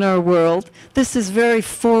things in our world, this is very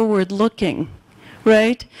forward-looking,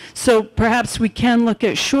 right? So perhaps we can look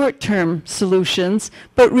at short-term solutions,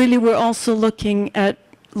 but really we're also looking at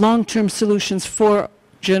long-term solutions for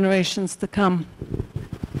generations to come.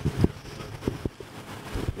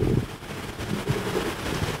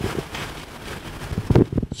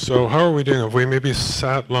 So how are we doing? Have we maybe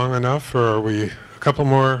sat long enough, or are we a couple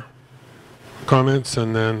more comments,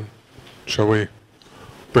 and then shall we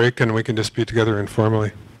break and we can just be together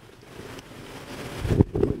informally?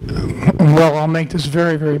 Well, I'll make this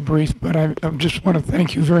very, very brief, but I just want to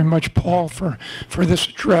thank you very much, Paul, for this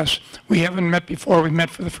address. We haven't met before. We met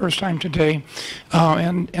for the first time today,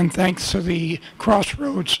 and thanks to the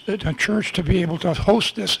Crossroads Church to be able to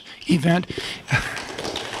host this event.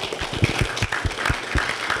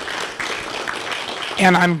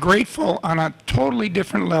 And I'm grateful on a totally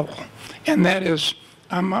different level, and that is,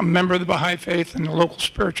 I'm a member of the Baha'i Faith and the local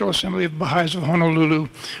spiritual assembly of Baha'is of Honolulu.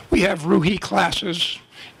 We have Ruhi classes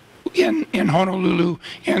in Honolulu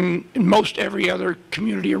and in most every other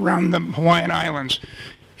community around the Hawaiian Islands,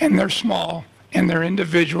 and they're small and they're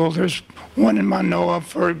individual. There's one in Manoa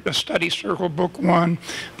for a study circle, book one.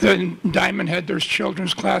 Then Diamond Head, there's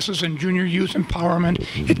children's classes and junior youth empowerment.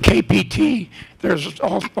 At KPT, there's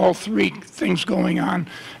all three things going on.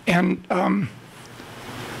 And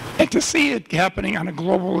to see it happening on a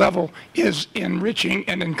global level is enriching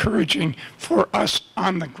and encouraging for us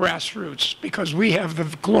on the grassroots, because we have the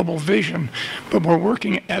global vision, but we're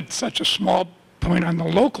working at such a small point on the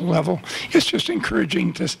local level. It's just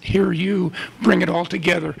encouraging to hear you bring it all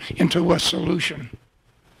together into a solution.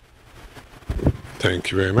 Thank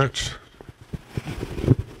you very much.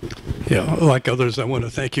 Yeah, like others, I want to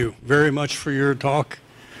thank you very much for your talk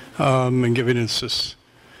and giving us this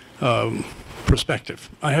perspective.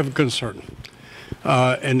 I have a concern,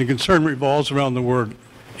 and the concern revolves around the word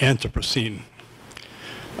Anthropocene.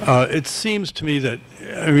 It seems to me that,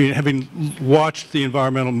 I mean, having watched the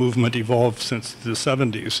environmental movement evolve since the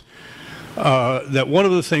 70s, that one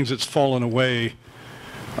of the things that's fallen away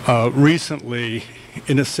recently,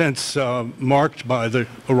 in a sense, marked by the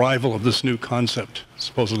arrival of this new concept,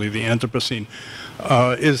 supposedly the Anthropocene,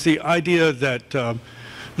 is the idea that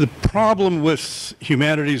the problem with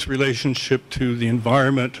humanity's relationship to the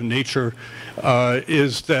environment, to nature,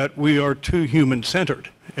 is that we are too human-centered,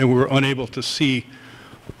 and we're unable to see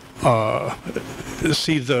the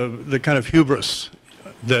kind of hubris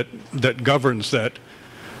that governs that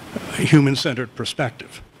human-centered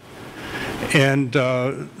perspective. And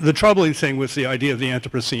the troubling thing with the idea of the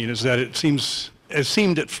Anthropocene is that it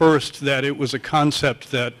seemed at first that it was a concept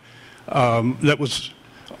that that was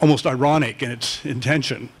almost ironic in its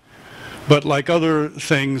intention. But like other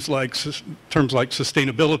things, like terms like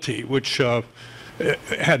sustainability, which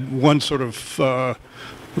had one sort of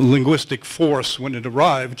linguistic force when it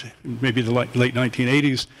arrived, maybe the late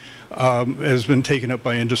 1980s, has been taken up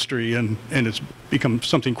by industry, and it's become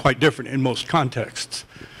something quite different in most contexts.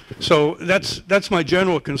 So that's my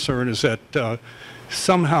general concern, is that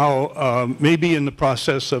somehow maybe in the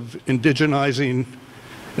process of indigenizing,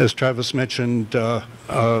 as Travis mentioned,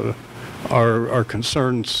 our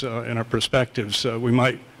concerns and our perspectives, we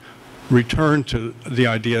might return to the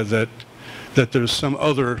idea that there's some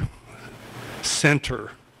other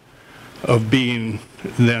center of being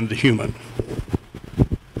than the human.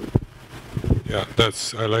 Yeah,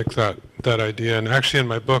 I like that idea. And actually in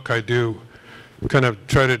my book I do kind of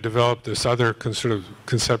try to develop this other sort of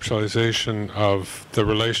conceptualization of the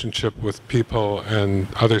relationship with people and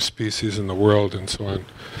other species in the world and so on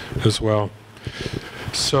as well.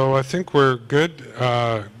 So I think we're good.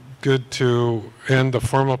 Good to end the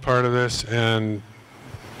formal part of this, and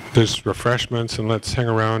there's refreshments, and let's hang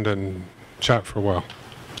around and chat for a while.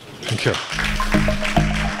 Thank you.